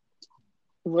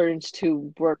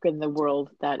work in the world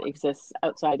that exists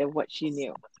outside of what she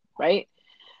knew, right?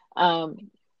 Um,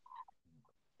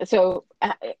 so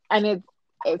and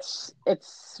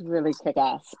it's really kick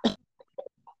ass.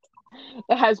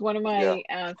 It has one of Yeah,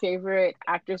 my favorite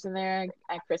actors in there.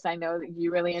 Chris, I know that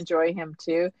you really enjoy him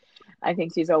too. I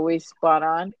think he's always spot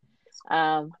on.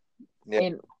 Um, yeah,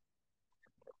 in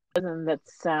and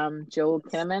that's Joel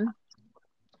Kinnaman.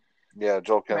 yeah.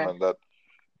 Joel Right. Kinnaman,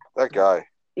 that guy,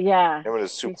 Yeah, him and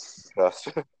his super he's test.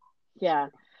 yeah.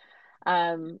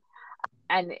 Um,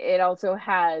 and it also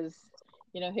has,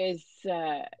 his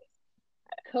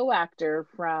co-actor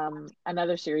from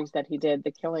another series that he did,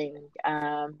 The Killing,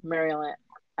 Marielle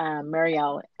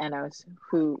Enos,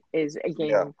 who is Yeah,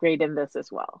 again great in this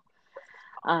as well.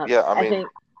 yeah. I I mean, think,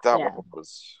 that one yeah,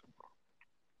 was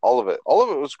all of it. All of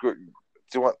it was good.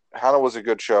 Hannah was a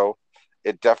good show.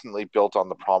 It definitely built on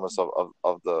the promise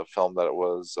of the film that it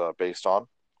was based on,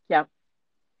 yeah,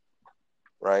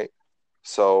 right?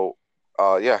 So,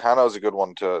 yeah, Hannah is a good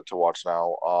one to watch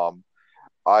now.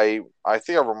 I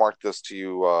think I remarked this to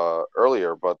you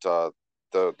earlier, but the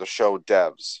show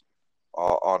Devs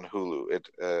on Hulu,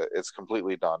 it's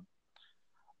completely done.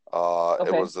 Uh, it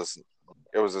okay, was this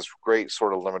it was this great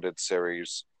sort of limited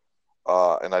series,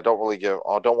 and I don't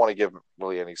want to give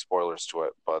really any spoilers to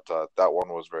it, but that one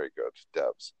was very good.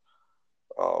 Devs.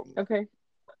 Um, okay.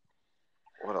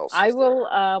 what else I was there?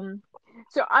 will.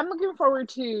 So I'm looking forward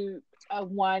to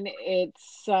one.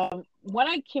 It's one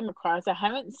I came across. I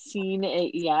haven't seen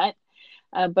it yet,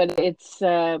 but it's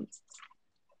a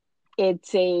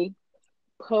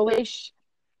Polish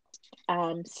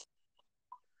um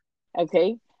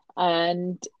okay,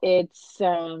 and it's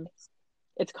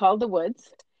called The Woods,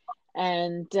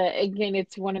 and again,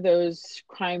 it's one of those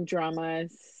crime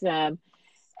dramas,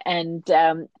 and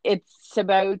um, it's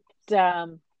about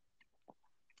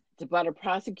a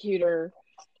prosecutor.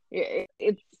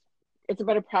 It's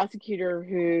about a prosecutor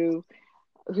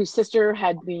whose sister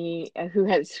had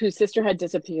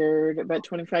disappeared about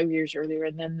 25 years earlier,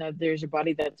 and then there's a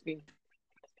body that's been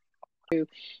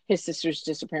his sister's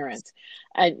disappearance.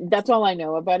 And that's all I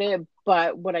know about it.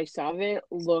 But what I saw of it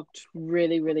looked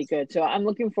really, really good. So I'm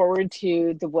looking forward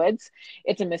to The Woods.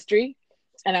 It's a mystery,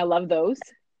 and I love those.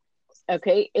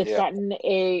 Okay, it's Yeah, gotten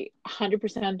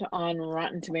 100% on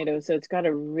Rotten Tomatoes, so it's got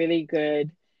a really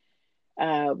good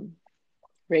um,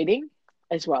 rating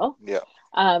as well. yeah,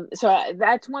 So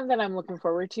that's one that I'm looking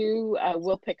forward to.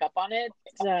 We'll pick up on it,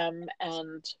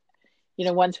 and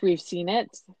once we've seen it,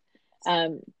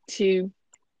 to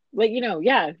let you know,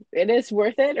 yeah, it is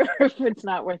worth it, or if it's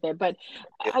not worth it. But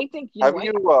yeah. I think you know Have what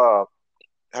you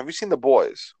have you seen The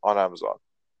Boys on Amazon?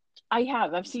 I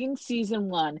have. I've seen season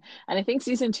one, and I think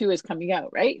season two is coming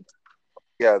out, right?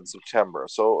 Yeah, in September,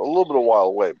 so a little bit a while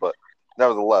away, but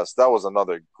nevertheless, that was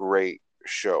another great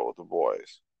show, The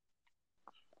Boys.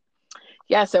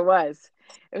 Yes, it was.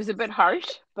 It was a bit harsh,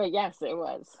 but yes, it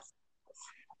was.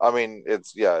 I mean,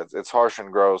 it's harsh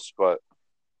and gross, but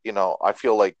I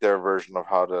feel like their version of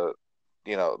how to,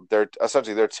 their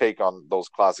essentially their take on those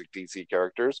classic DC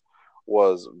characters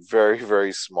was very,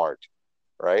 very smart,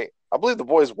 right? I believe The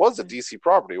Boys was a DC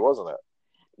property, wasn't it?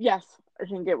 Yes, I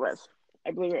think it was.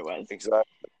 I believe it was.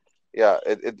 Exactly. Yeah,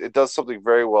 it does something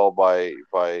very well by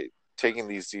taking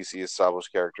these DC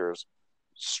established characters,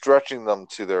 stretching them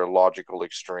to their logical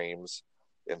extremes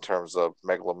in terms of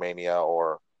megalomania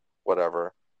or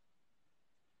whatever,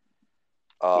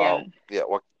 Yeah. Yeah,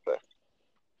 what can I say?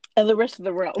 And the rest of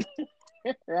the world,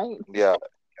 right? Yeah,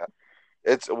 yeah.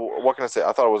 It's what can I say?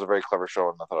 I thought it was a very clever show,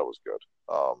 and I thought it was good.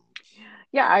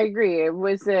 Yeah, I agree. It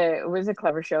was a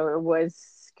clever show. It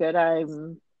was good.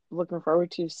 I'm looking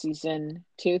forward to season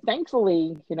two.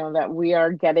 Thankfully, that we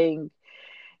are getting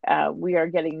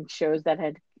shows that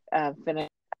had finished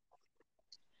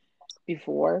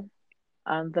before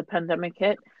the pandemic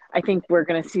hit. I think we're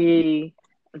going to see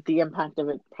the impact of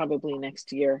it probably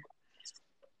next year.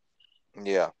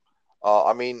 Yeah.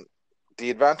 I mean, the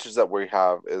advantage that we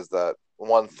have is that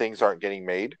one, things aren't getting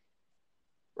made,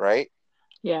 right?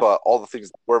 Yeah, But all the things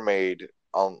that were made,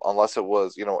 unless it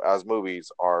was, as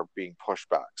movies, are being pushed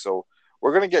back. So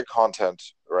we're gonna get content,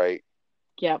 right?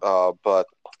 yeah, But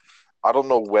I don't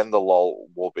know when the lull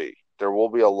will be. There will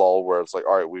be a lull where it's like,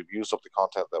 all right, we've used up the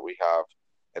content that we have,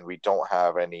 and we don't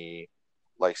have any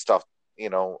like stuff,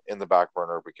 in the back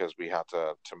burner because we had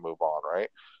to move on, right?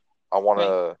 I want right.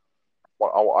 to.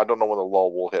 I don't know when the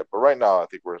lull will hit, but right now I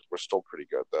think we're still pretty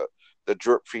good. The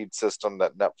drip feed system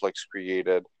that Netflix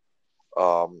created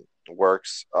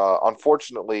works.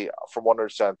 Unfortunately, from what I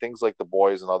understand, things like The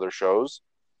Boys and other shows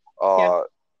Yeah, uh,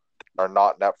 are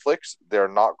not Netflix. They're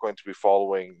not going to be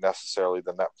following necessarily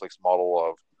the Netflix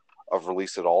model of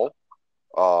release at all,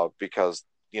 because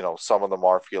some of them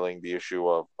are feeling the issue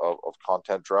of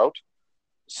content drought.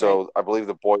 right. So I believe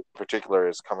The Boys in particular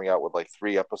is coming out with like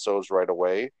 3 episodes right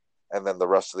away, and then the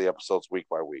rest of the episodes week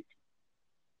by week.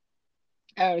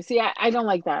 Oh, see, I don't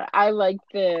like that. I like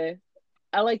the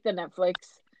Netflix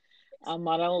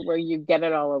model where you get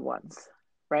it all at once,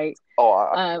 right? Oh,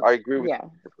 Uh, I agree with you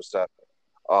yeah,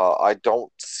 100%. I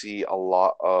don't see a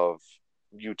lot of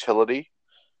utility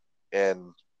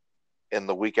in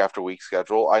the week after week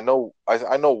schedule. I know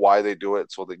why they do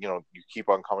it, so that you keep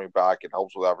on coming back. It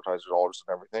helps with advertiser dollars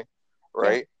and everything, yeah,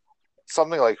 right?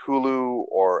 Something like Hulu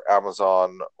or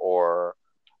Amazon or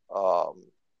um,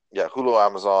 yeah, Hulu,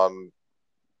 Amazon,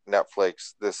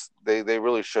 Netflix. They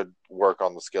really should work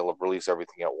on the scale of release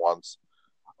everything at once.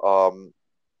 Um,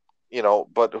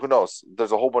 but who knows?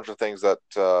 There's a whole bunch of things that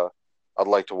I'd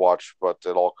like to watch, but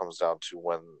it all comes down to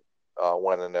when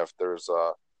and if there's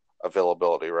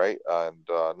availability, right? And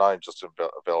not just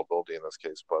availability in this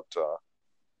case, but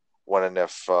when and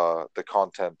if the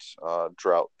content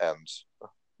drought ends.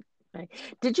 right.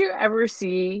 Did you ever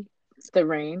see The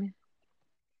Rain?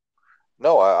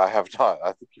 No, I have not.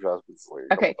 I think you've asked me this like a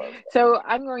couple Okay, times. so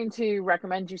I'm going to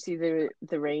recommend you see the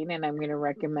Rain, and I'm going to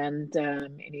recommend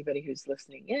anybody who's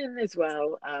listening in as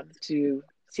well to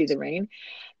see The Rain.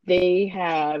 They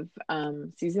have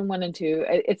season one and two.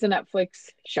 It's a Netflix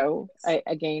show.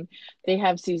 Again, they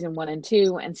have season one and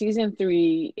two, and season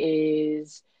three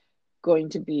is going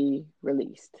to be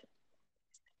released.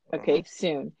 Mm-hmm. Okay,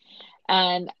 soon.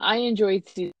 And I enjoyed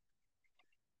season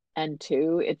and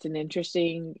two. It's an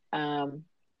interesting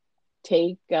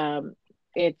take.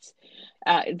 It's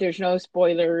there's no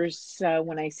spoilers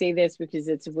when I say this because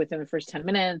it's within the first 10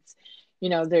 minutes. You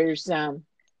know, there's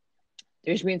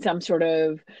been some sort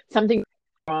of something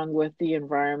wrong with the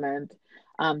environment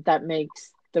that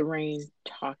makes the rain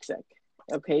toxic.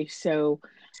 Okay, so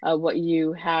what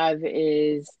you have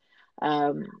is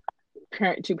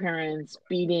two parents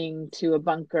beating to a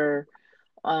bunker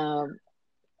um,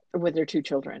 with their two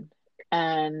children.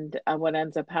 And what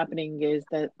ends up happening is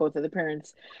that both of the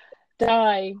parents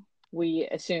die, we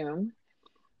assume,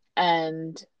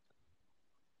 and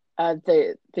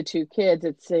the two kids,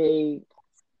 it's a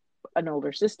an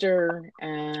older sister,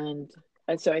 and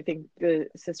so I think the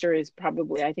sister is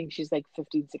probably, I think she's like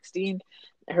 15, 16,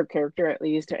 her character at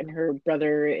least, and her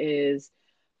brother is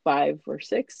 5 or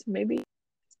 6, maybe.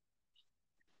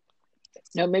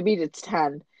 No, maybe it's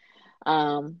 10,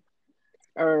 um,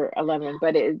 or 11,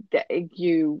 but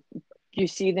you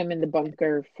see them in the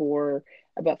bunker for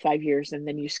about 5 years, and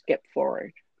then you skip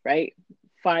forward, right?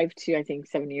 5 to I think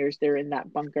 7 years, they're in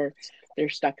that bunker, they're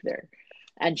stuck there,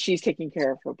 and she's taking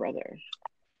care of her brother.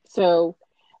 So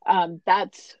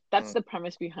that's Mm. the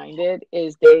premise behind it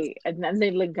is they and then they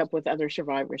link up with other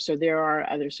survivors. So there are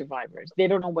other survivors. They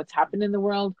don't know what's happened in the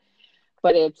world,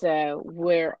 but it's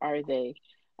where are they?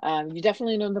 You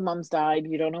definitely know the mom's died.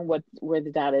 You don't know what where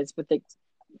the dad is, but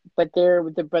they're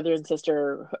the brother and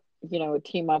sister,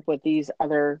 team up with these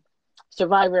other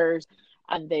survivors,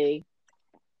 and they're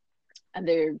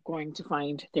going to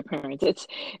find their parents.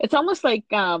 It's almost like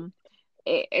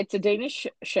it's a Danish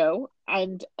show.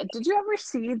 And did you ever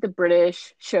see the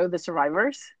British show The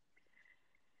Survivors?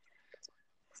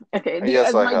 Okay,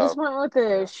 Yes, I my have. disappointment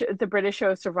with Yeah. the British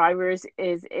show Survivors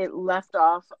is it left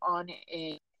off on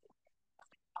a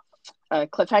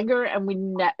cliffhanger, and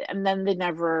and then they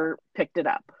never picked it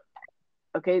up.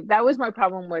 Okay, that was my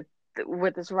problem with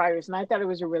the Survivors, and I thought it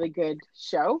was a really good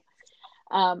show.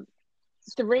 Um,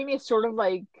 the Rain is sort of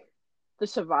like the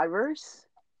Survivors,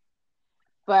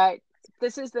 but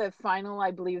this is the final,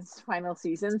 I believe, it's final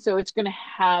season, so it's going to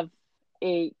have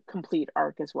a complete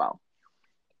arc as well.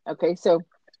 Okay, so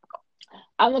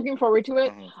I'm looking forward to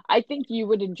it. Mm-hmm. I think you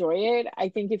would enjoy it. I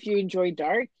think if you enjoy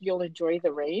Dark, you'll enjoy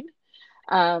The Rain,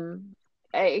 um,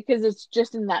 because it's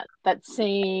just in that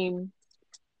same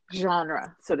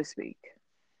genre, so to speak.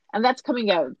 And that's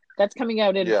coming out. That's coming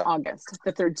out in Yeah, August,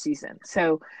 the third season.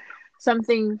 So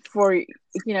something for,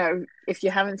 if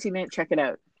you haven't seen it, check it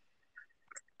out.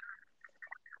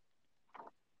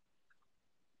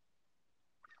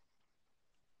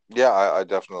 yeah, I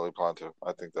definitely plan to.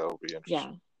 I think that'll be Yeah,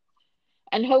 interesting.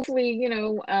 and hopefully,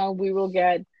 we will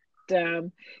get.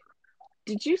 Um,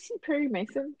 did you see Perry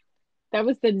Mason? That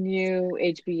was the new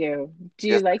HBO. Do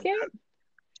you Yes. like it?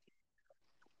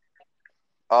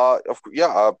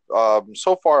 Yeah.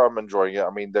 So far, I'm enjoying it. I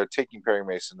mean, they're taking Perry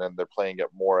Mason and they're playing it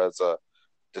more as a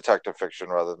detective fiction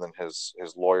rather than his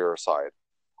lawyer side.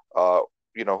 Uh,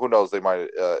 who knows? They might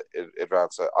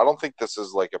advance it. I don't think this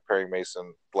is like a Perry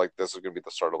Mason. Like this is going to be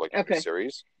the start of like a new Okay.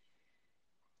 series.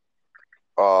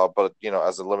 But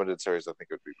as a limited series, I think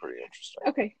it would be pretty interesting.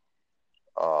 Okay.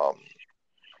 Um,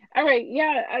 All right.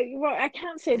 Yeah. Well, I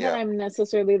can't say that yeah, I'm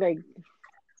necessarily like,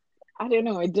 I don't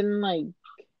know. It didn't like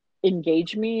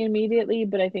engage me immediately,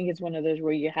 but I think it's one of those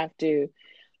where you have to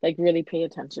like really pay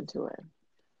attention to it.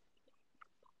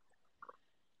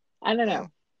 I don't mm,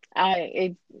 know. I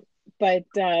it but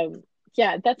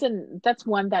yeah, that's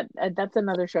one that's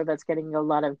another show that's getting a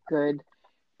lot of good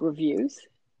reviews,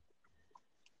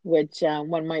 which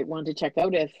one might want to check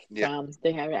out if yeah,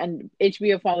 they have. And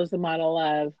HBO follows the model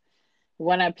of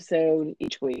one episode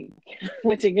each week,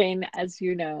 which again, as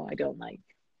you know, I don't like.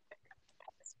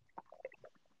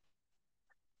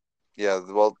 yeah.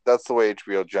 Well, that's the way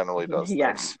HBO generally does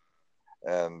Yeah, things,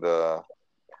 and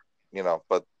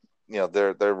but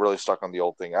they're really stuck on the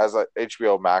old thing. As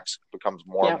HBO Max becomes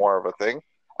more and yeah. more of a thing,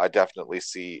 I definitely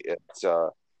see it.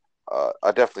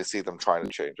 I definitely see them trying to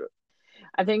change it.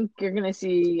 I think you're gonna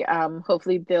see.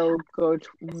 Hopefully, they'll go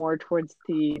more towards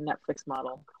the Netflix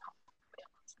model.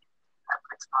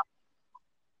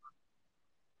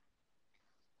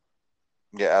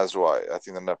 Yeah, as do I. I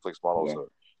think the Netflix model is Yeah,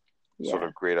 a sort yeah,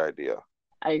 of great idea.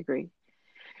 I agree.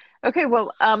 Okay,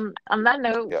 well, on that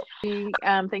note,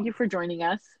 Yeah, thank you for joining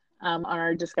us on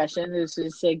our discussion. This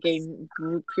is again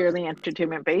purely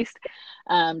entertainment based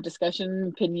discussion,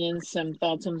 opinions, some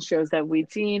thoughts on shows that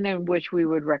we've seen and which we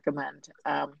would recommend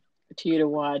to you to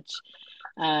watch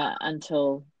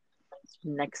until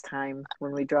next time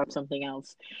when we drop something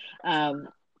else. Um,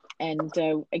 and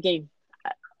again,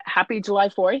 happy July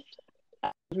 4th,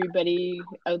 everybody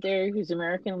out there who's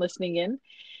American listening in.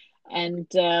 And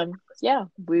yeah,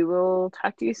 we will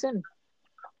talk to you soon.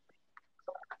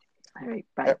 All right,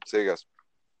 yeah. bye. See you guys.